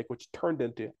overall pick, which turned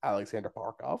into Alexander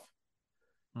Barkov.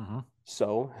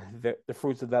 So the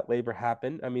fruits of that labor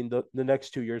happened. I mean, the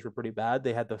next 2 years were pretty bad.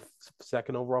 They had the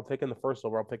second overall pick and the first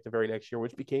overall pick the very next year,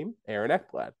 which became Aaron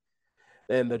Ekblad.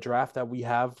 In the draft that we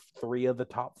have 3 of the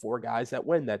top 4 guys that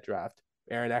win that draft.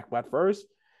 Aaron Ekblad first,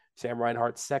 Sam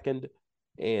Reinhart second,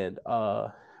 and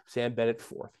Sam Bennett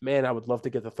fourth. Man, I would love to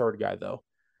get the third guy though.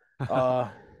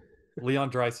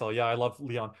 Leon Draisaitl. Yeah, I love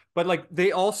Leon. But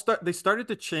they started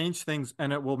to change things,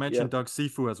 and we'll mention Doug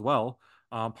Sifu as well.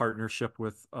 Partnership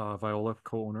with Viola,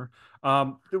 co-owner.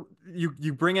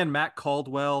 You bring in Matt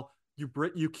Caldwell.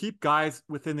 You keep guys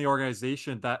within the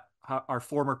organization that are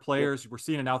former players. We're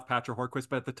seeing it now with Patrick Horquist,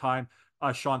 but at the time,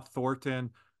 Sean Thornton,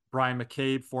 Brian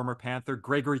McCabe, former Panther,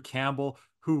 Gregory Campbell,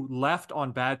 who left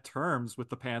on bad terms with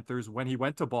the Panthers when he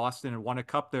went to Boston and won a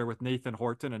cup there with Nathan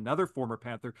Horton, another former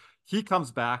Panther. He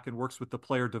comes back and works with the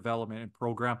player development and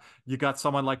program. You got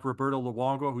someone like Roberto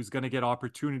Luongo, who's going to get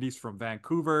opportunities from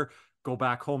Vancouver, go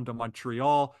back home to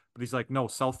Montreal, but he's like, no,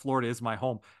 South Florida is my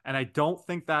home. And I don't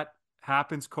think that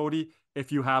happens, Cody,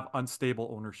 if you have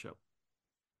unstable ownership.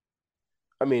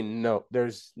 I mean, no,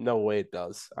 there's no way it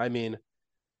does. I mean,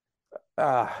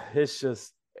 it's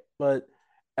just, but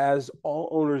as all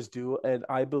owners do, and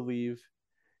I believe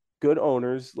good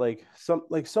owners, like some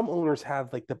owners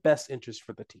have like the best interest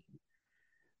for the team.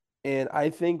 And I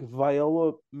think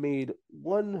Viola made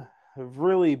one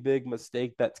really big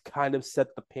mistake that's kind of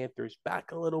set the Panthers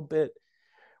back a little bit,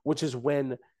 which is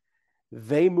when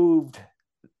they moved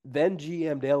then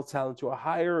GM Dale Talon to a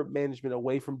higher management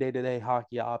away from day-to-day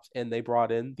hockey ops, and they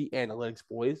brought in the analytics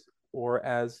boys, or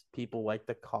as people like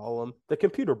to call them, the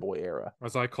computer boy era.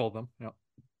 As I call them, yeah.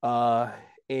 Uh,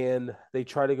 and they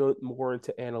try to go more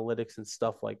into analytics and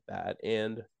stuff like that.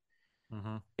 And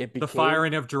it became the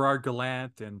firing of Gerard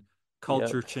Gallant and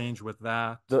culture Yep. change with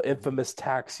that. The infamous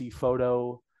taxi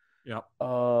photo. Yep.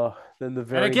 Then the And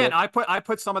very again, next, I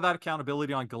put some of that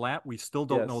accountability on Gallant. We still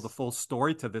don't know the Yes. full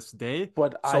story to this day.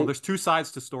 But So there's two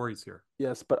sides to stories here.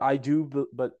 yes, but I do,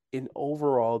 but in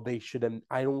overall, they should have.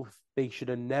 I don't. They should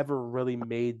have never really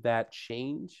made that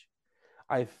change.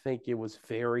 I think it was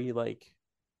very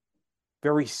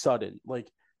sudden,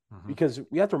 because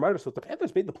we have to remind ourselves the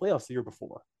Panthers made the playoffs the year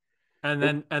before. And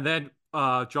then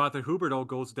Jonathan Huberdeau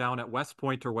goes down at West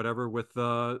Point or whatever with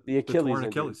the torn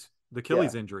Achilles. The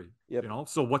Achilles injury, Yep. you know.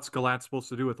 So what's Gallant supposed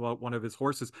to do with one of his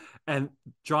horses? And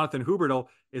Jonathan Huberdeau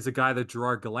is a guy that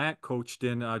Gerard Gallant coached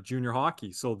in junior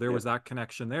hockey. So there was that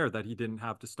connection there that he didn't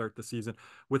have to start the season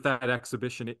with that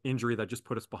exhibition injury that just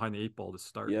put us behind the 8 ball to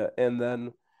start. Yeah, and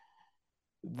then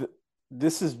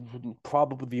this is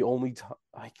probably the only time,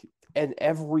 and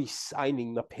every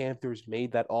signing the Panthers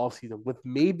made that offseason, with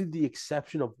maybe the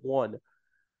exception of one,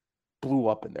 blew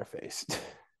up in their face.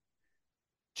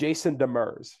 Jason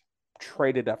Demers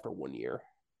traded after 1 year.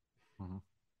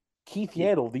 Keith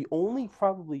Yandle, the only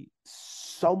probably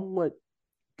somewhat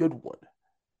good one.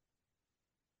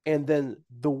 And then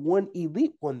the one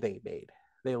elite one they made,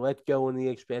 they let go in the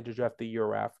expansion draft the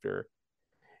year after.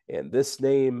 And this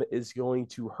name is going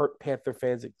to hurt Panther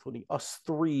fans, including us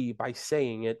three, by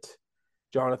saying it,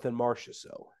 Jonathan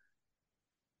Marchessault.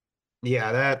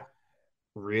 Yeah, that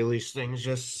really stings.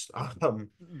 Just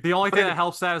the only thing that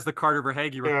helps that is the Carter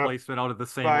Verhaeghe replacement out of the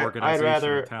same organization.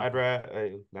 I'd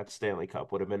rather that Stanley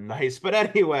Cup would have been nice. But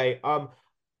anyway,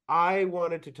 I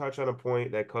wanted to touch on a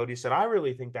point that Cody said. I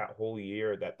really think that whole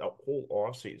year, that the whole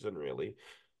offseason, really,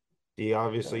 the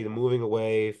moving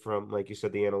away from, like you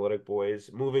said, the analytic boys,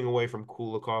 moving away from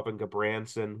Kulikov and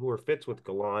Gabranson, who are fits with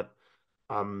Gallant.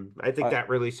 I think that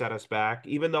really set us back.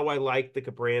 Even though I liked the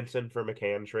Gabranson for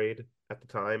McCann trade at the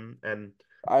time, and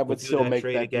I would still make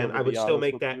trade that again. deal, I would still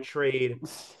make that trade.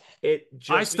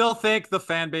 I still think the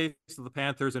fan base of the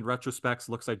Panthers in retrospect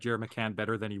looks like Jared McCann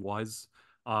better than he was.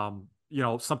 You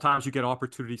know, sometimes you get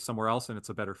opportunities somewhere else and it's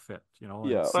a better fit, you know.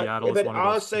 Yeah. Seattle is one of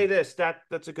I'll those say this,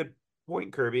 that's a good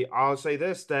point, Kirby. I'll say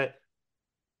this, that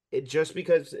it just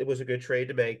because it was a good trade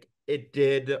to make, it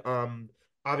did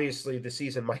obviously the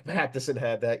season Mike Matheson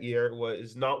had that year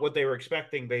was not what they were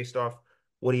expecting based off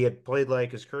what he had played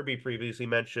like, as Kirby previously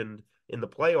mentioned, in the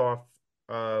playoff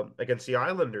against the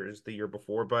Islanders the year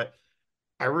before. But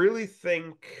I really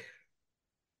think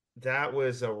that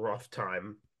was a rough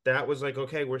time. That was like,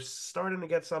 okay, we're starting to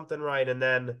get something right, and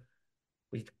then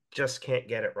we just can't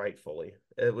get it right fully.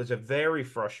 It was a very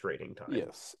frustrating time.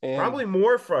 Yes. Probably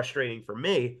more frustrating for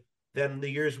me than the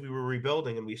years we were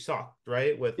rebuilding and we sucked,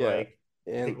 right? With I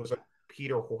think it was like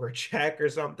Peter Horchak or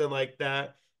something like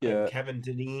that. And Kevin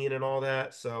Dineen and all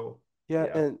that. So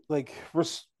and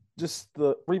just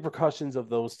the repercussions of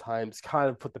those times kind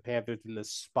of put the Panthers in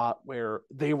this spot where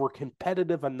they were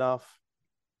competitive enough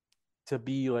to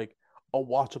be like a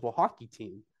watchable hockey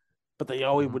team, but they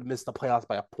always would miss the playoffs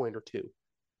by a point or two.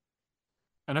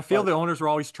 And I feel the owners were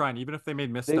always trying, even if they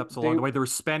made missteps along the way. They were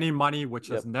spending money, which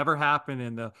has never happened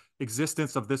in the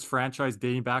existence of this franchise,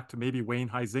 dating back to maybe Wayne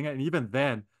Huizinga. And even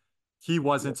then, he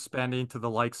wasn't spending to the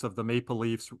likes of the Maple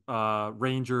Leafs,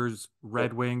 Rangers,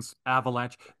 Red Wings,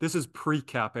 Avalanche. This is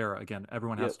pre-cap era. Again,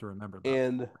 everyone has to remember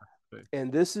that.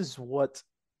 And this is what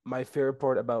my favorite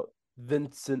part about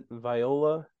Vincent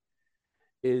Viola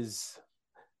is,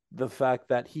 the fact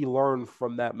that he learned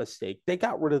from that mistake. They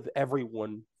got rid of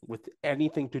everyone with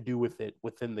anything to do with it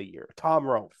within the year. Tom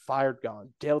Rowe, fired, gone.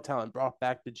 Dale Talon brought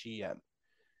back the GM.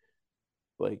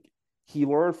 Like, he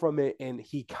learned from it, and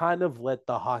he kind of let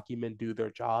the hockey men do their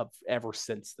job ever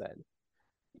since then.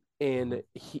 And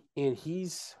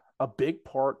he's a big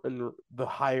part in the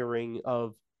hiring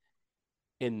of,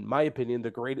 in my opinion,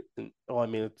 the great. Well, I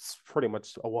mean, it's pretty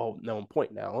much a well-known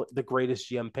point now. The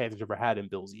greatest GM Panthers ever had in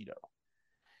Bill Zito.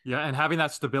 Yeah, and having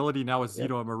that stability now with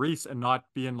Zito and Maurice, and not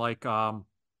being like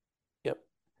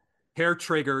hair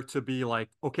trigger to be like,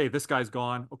 okay, this guy's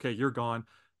gone. Okay, you're gone.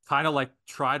 Kind of like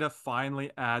try to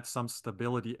finally add some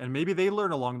stability. And maybe they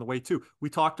learn along the way too. We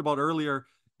talked about earlier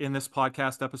in this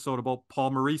podcast episode about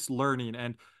Paul Maurice learning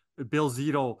and Bill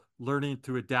Zito learning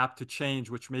to adapt to change,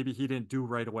 which maybe he didn't do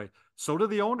right away. So do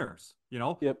the owners.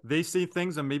 Yep. They see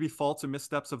things and maybe faults and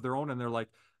missteps of their own, and they're like,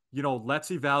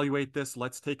 let's evaluate this.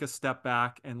 Let's take a step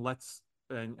back and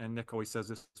and Nick always says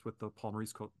this with the Paul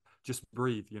Maurice quote, just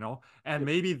breathe, and Yep.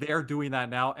 maybe they're doing that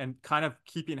now and kind of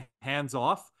keeping hands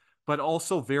off, but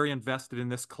also very invested in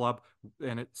this club,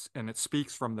 and it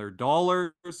speaks from their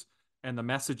dollars and the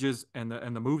messages and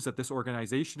the moves that this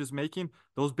organization is making.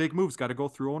 Those big moves got to go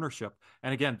through ownership,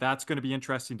 and again, that's going to be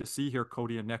interesting to see here,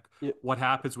 Cody and Nick, Yep. what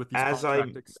happens with these As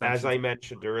contract extensions. I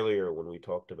mentioned earlier when we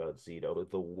talked about Zito,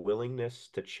 the willingness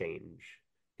to change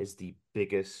is the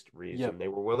biggest reason. Yep. They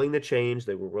were willing to change,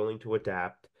 they were willing to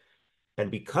adapt. And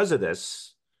because of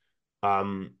this,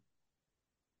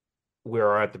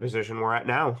 we're at the position we're at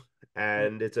now.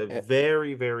 And it's a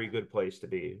very, very good place to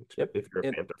be if you're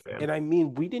a Panther fan. And I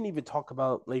mean, we didn't even talk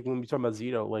about, like, when we talk about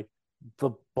Zito, like,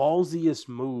 the ballsiest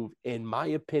move, in my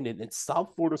opinion, in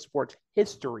South Florida sports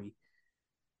history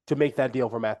to make that deal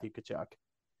for Matthew Tkachuk.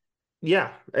 Yeah,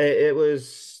 it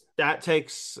was. That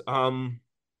takes Cojones.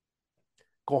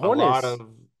 a lot of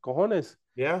cojones.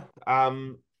 Yeah.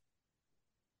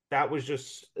 That was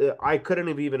just I couldn't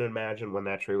have even imagined when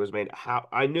that trade was made. How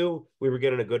I knew we were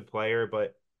getting a good player,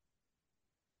 but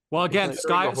well, again,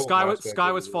 Sky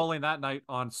was of falling that night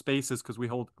on Spaces because we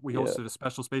hosted a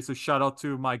special Spaces. Shout out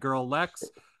to my girl Lex,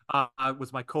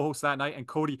 was my co-host that night, and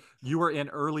Cody, you were in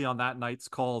early on that night's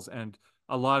calls, and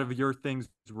a lot of your things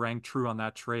rang true on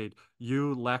that trade.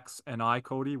 You, Lex, and I,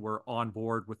 Cody, were on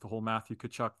board with the whole Matthew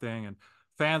Tkachuk thing, and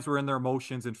fans were in their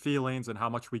emotions and feelings and how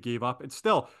much we gave up. And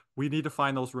still, we need to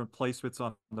find those replacements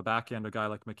on the back end, a guy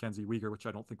like Mackenzie Weegar, which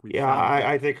I don't think we've found.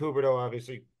 I think Huberdeau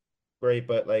obviously great,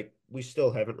 but like we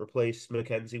still haven't replaced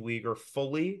Mackenzie Weegar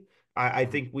fully. I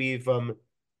think we've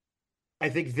I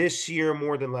think this year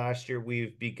more than last year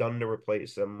we've begun to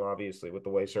replace them, obviously, with the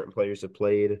way certain players have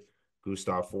played,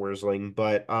 Gustav Forsling.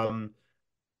 But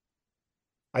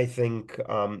I think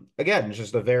again,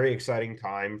 just a very exciting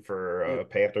time for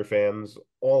Panther fans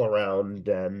all around.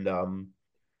 And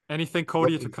anything,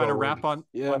 Cody, to kind of wrap on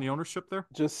the ownership there?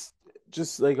 Just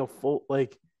like a full,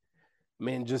 like,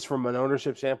 man, just from an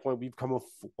ownership standpoint, we've come a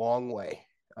long way.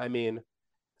 I mean,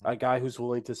 a guy who's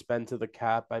willing to spend to the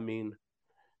cap. I mean,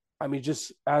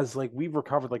 just as like we've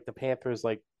recovered like the Panthers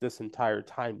like this entire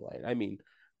timeline. I mean,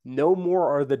 no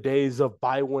more are the days of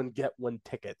buy one get one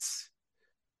tickets.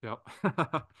 Yep.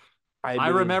 I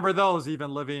remember those,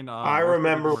 even living. I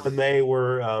remember when they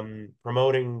were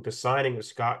promoting the signing of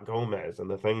Scott Gomez, and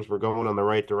the things were going in the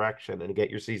right direction, and to get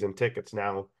your season tickets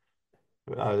now.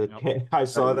 I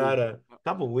saw that a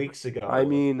couple weeks ago. I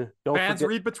mean, fans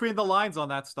read between the lines on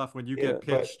that stuff when you get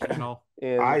pitched,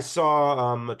 And I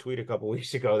saw a tweet a couple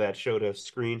weeks ago that showed a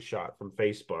screenshot from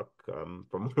Facebook from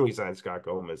when we signed Scott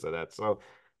Gomez of that. So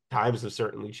times have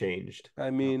certainly changed. I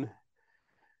mean,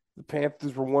 the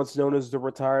Panthers were once known as the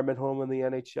retirement home in the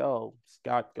NHL.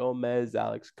 Scott Gomez,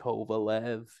 Alex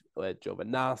Kovalev,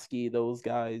 Jovanovski, those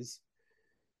guys.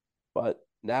 But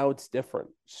now it's different.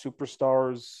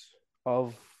 Superstars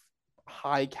of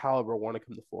high caliber want to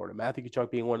come to Florida. Matthew Tkachuk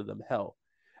being one of them. Hell,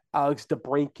 Alex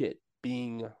DeBrincat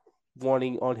being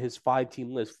wanting on his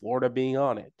 5-team list. Florida being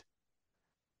on it.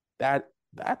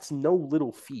 That's no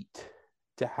little feat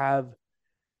to have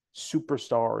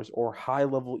superstars or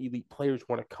high-level elite players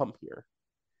want to come here.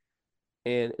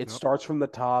 And it starts from the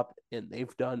top, and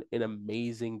they've done an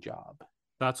amazing job.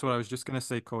 That's what I was just going to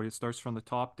say, Cody. It starts from the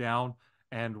top down.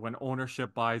 And when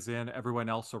ownership buys in, everyone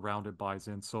else around it buys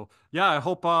in. So yeah, I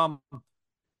hope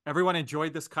everyone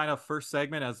enjoyed this kind of first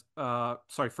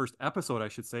episode, I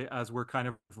should say, as we're kind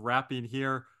of wrapping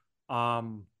here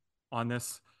on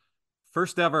this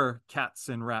first ever Cats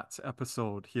and Rats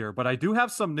episode here. But I do have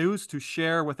some news to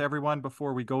share with everyone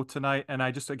before we go tonight. And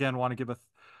I just, again, want to give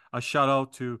a shout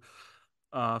out to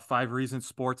 5 Reasons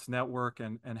Sports Network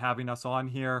and having us on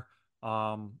here.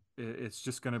 It's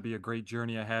just going to be a great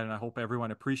journey ahead, and I hope everyone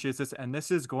appreciates this. And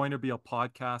this is going to be a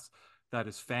podcast that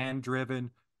is fan-driven,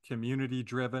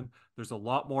 community-driven. There's a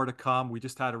lot more to come. We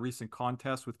just had a recent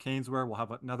contest with Caneswear. We'll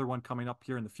have another one coming up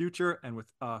here in the future, and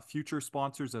with future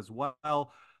sponsors as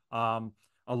well. A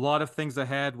lot of things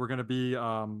ahead. We're going to be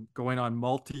going on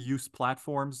multi-use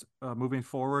platforms moving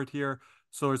forward here.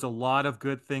 So there's a lot of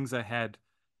good things ahead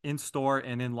in store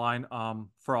and in line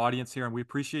for our audience here. And we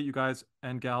appreciate you guys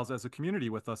and gals as a community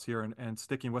with us here and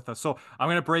sticking with us. So I'm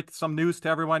going to break some news to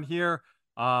everyone here.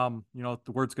 The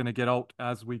word's going to get out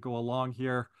as we go along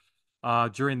here.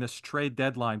 during this trade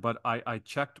deadline. But I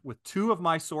checked with two of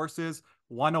my sources,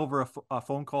 one over a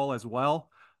phone call as well.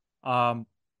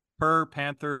 Per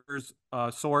Panthers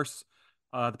source,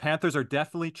 the Panthers are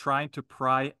definitely trying to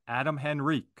pry Adam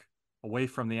Henrique away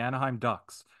from the Anaheim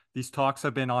Ducks. These talks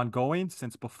have been ongoing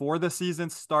since before the season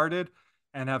started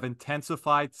and have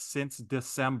intensified since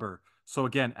December. So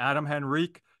again, Adam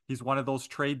Henrique, he's one of those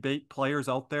trade bait players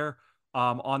out there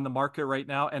on the market right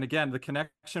now. And again, the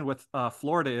connection with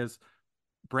Florida is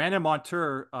Brandon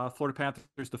Montour, Florida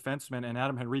Panthers defenseman, and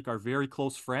Adam Henrique are very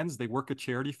close friends. They work a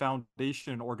charity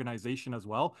foundation and organization as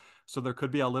well. So there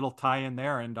could be a little tie in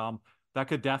there. And that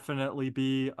could definitely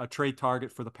be a trade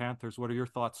target for the Panthers. What are your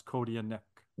thoughts, Cody and Nick?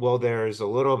 Well, there's a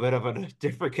little bit of a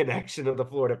different connection of the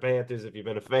Florida Panthers if you've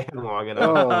been a fan long enough.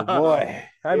 Oh boy!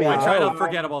 I mean, I try to hell,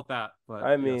 forget about that, but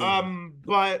I mean,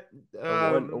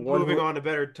 moving on to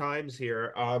better times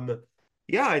here.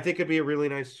 Yeah, I think it'd be a really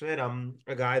nice fit.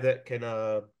 A guy that can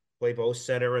play both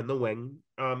center and the wing.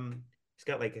 He's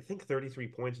got like I think 33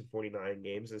 points in 49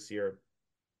 games this year.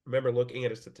 I remember looking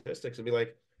at his statistics and be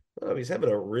like, oh, he's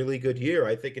having a really good year.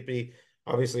 I think it'd be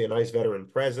obviously a nice veteran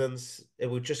presence. It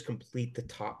would just complete the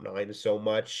top nine so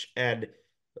much and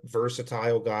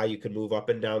versatile guy. You can move up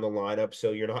and down the lineup. So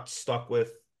you're not stuck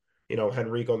with,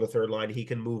 Henrique on the third line. He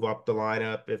can move up the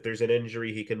lineup. If there's an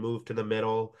injury, he can move to the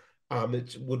middle.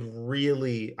 It would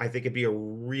really, I think it'd be a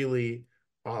really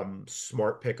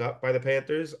smart pickup by the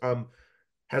Panthers.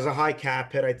 Has a high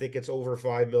cap hit. I think it's over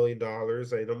 $5 million.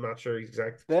 I'm not sure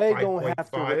exact. They don't have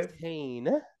to 5.5. retain.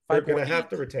 They're going to have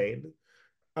to retain.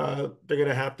 They're going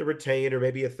to have to retain, or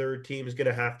maybe a third team is going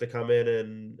to have to come in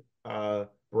and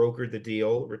broker the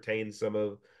deal, retain some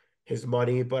of his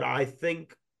money. But I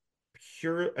think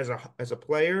pure as a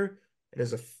player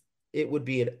and it would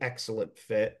be an excellent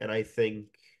fit. And I think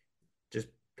just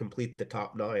complete the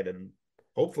top nine, and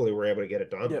hopefully we're able to get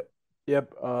it done.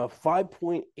 Yep.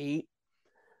 $5.8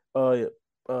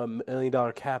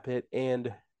 million cap hit,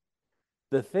 and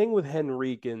the thing with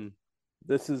Henrique, and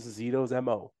this is Zito's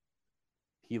MO.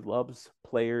 He loves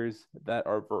players that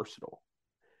are versatile.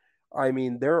 I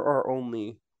mean, there are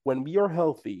only, when we are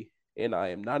healthy, and I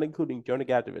am not including Jonah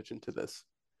Gadjevich into this,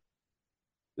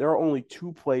 there are only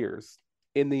two players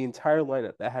in the entire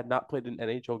lineup that had not played an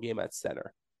NHL game at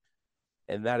center.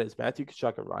 And that is Matthew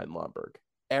Tkachuk and Ryan Lomberg.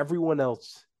 Everyone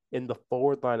else in the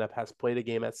forward lineup has played a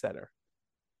game at center.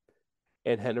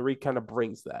 And Henry kind of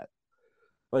brings that.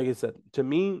 Like I said, to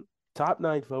me, top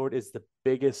nine forward is the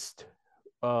biggest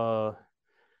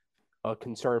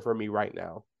concern for me right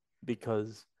now,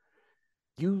 because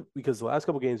the last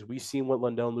couple of games we've seen what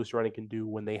Lundell and Luciani can do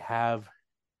when they have,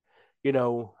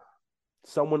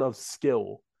 someone of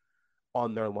skill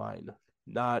on their line,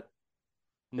 not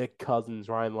Nick Cousins,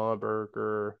 Ryan Lomberg,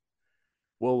 or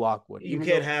Will Lockwood. You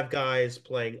can't have guys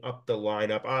playing up the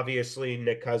lineup. Obviously,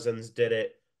 Nick Cousins did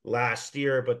it last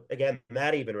year, but again,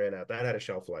 that even ran out. That had a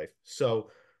shelf life. So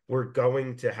we're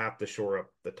going to have to shore up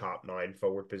the top nine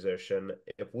forward position.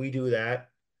 If we do that,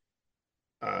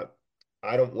 I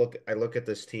look at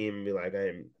this team and be like, I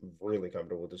am really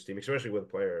comfortable with this team, especially with a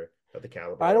player of the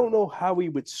caliber. I don't know how we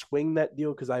would swing that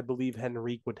deal, because I believe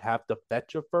Henrique would have to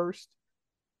fetch a first,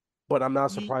 but I'm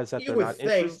not surprised that they're not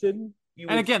interested.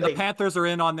 And again, the Panthers are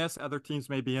in on this. Other teams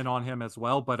may be in on him as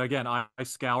well. But again, I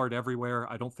scoured everywhere.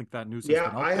 I don't think that news has been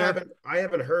out there. I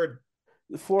haven't heard.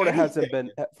 Florida has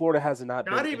not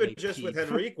been. Not even just with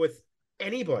Henrique, with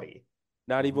anybody.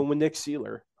 Not even with Nick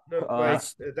Sealer. No,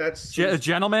 that's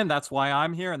gentlemen. That's why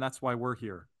I'm here, and that's why we're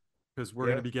here, because we're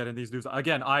going to be getting these news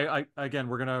again.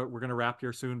 We're gonna wrap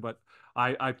here soon, but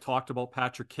I've talked about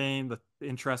Patrick Kane, the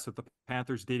interest of the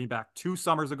Panthers dating back 2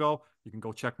 summers ago. You can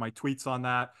go check my tweets on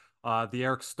that. The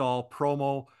Eric Stahl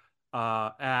promo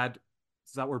ad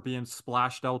that were being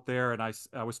splashed out there, and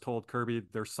I was told, Kirby,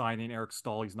 they're signing Eric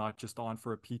Stahl. He's not just on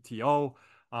for a PTO.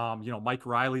 Mike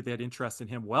Riley, they had interest in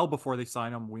him well before they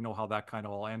signed him. We know how that kind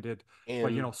of all ended.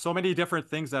 But so many different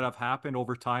things that have happened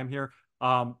over time here.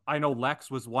 I know Lex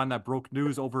was one that broke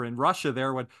news over in Russia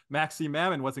there when Maxim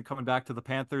Mammon wasn't coming back to the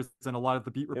Panthers, and a lot of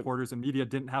the beat reporters and media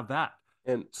didn't have that.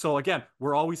 And so again,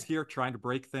 we're always here trying to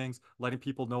break things, letting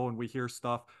people know when we hear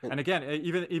stuff. And again,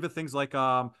 even things like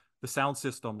the sound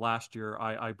system last year,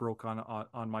 I broke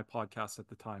on my podcast at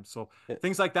the time. So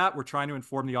things like that, we're trying to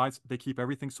inform the audience. They keep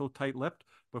everything so tight-lipped,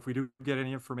 but if we do get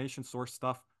any information, source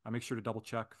stuff, I make sure to double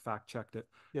check, fact checked it.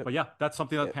 Yep. But yeah, that's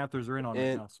something that the Panthers are in on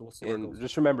right now. So we'll see where it goes.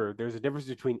 Just remember, there's a difference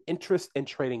between interest and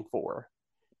trading for.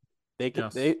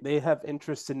 They have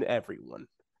interest in everyone.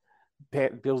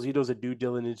 Bill Zito's a due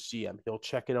diligence GM. He'll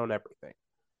check in on everything.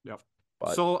 Yep.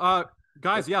 So,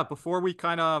 guys, before we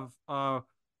kind of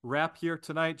wrap here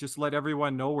tonight. Just let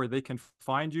everyone know where they can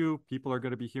find you. People are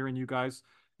going to be hearing you guys,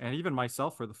 and even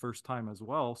myself for the first time as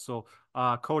well. So,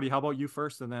 Cody, how about you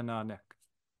first, and then Nick?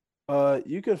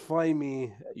 You could find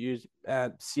me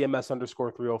at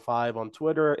CMS_305 on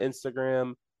Twitter,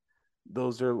 Instagram.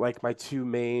 Those are like my two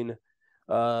main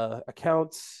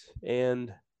accounts.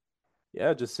 And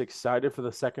yeah, just excited for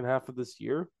the second half of this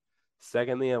year.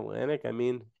 Second, the Atlantic. I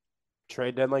mean,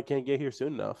 trade deadline can't get here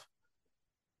soon enough.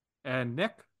 And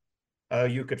Nick?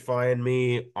 You could find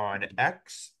me on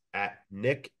X at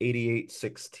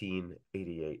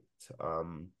Nick881688.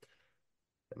 And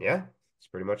yeah, that's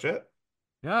pretty much it.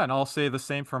 Yeah, and I'll say the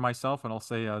same for myself, and I'll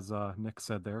say, as Nick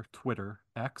said there, Twitter,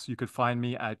 X. You could find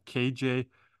me at KJ_loops,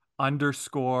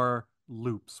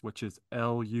 which is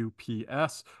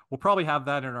LUPS. We'll probably have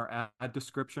that in our ad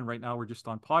description. Right now, we're just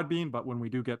on Podbean, but when we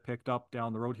do get picked up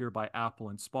down the road here by Apple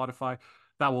and Spotify,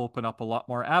 that will open up a lot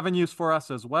more avenues for us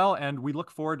as well. And we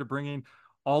look forward to bringing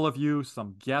all of you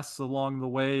some guests along the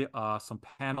way, some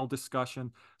panel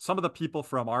discussion, some of the people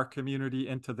from our community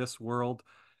into this world.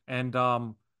 And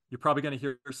you're probably going to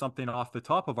hear something off the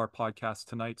top of our podcast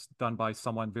tonight done by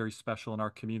someone very special in our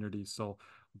community. So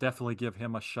definitely give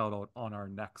him a shout out on our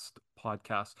next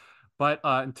podcast. But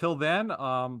until then,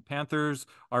 Panthers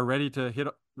are ready to hit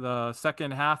the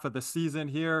second half of the season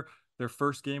here. Their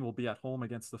first game will be at home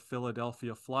against the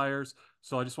Philadelphia Flyers.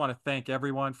 So I just want to thank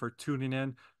everyone for tuning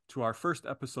in to our first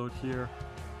episode here,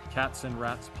 Cats and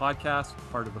Rats podcast,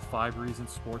 part of the 5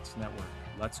 Reasons Sports Network.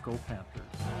 Let's go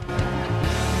Panthers.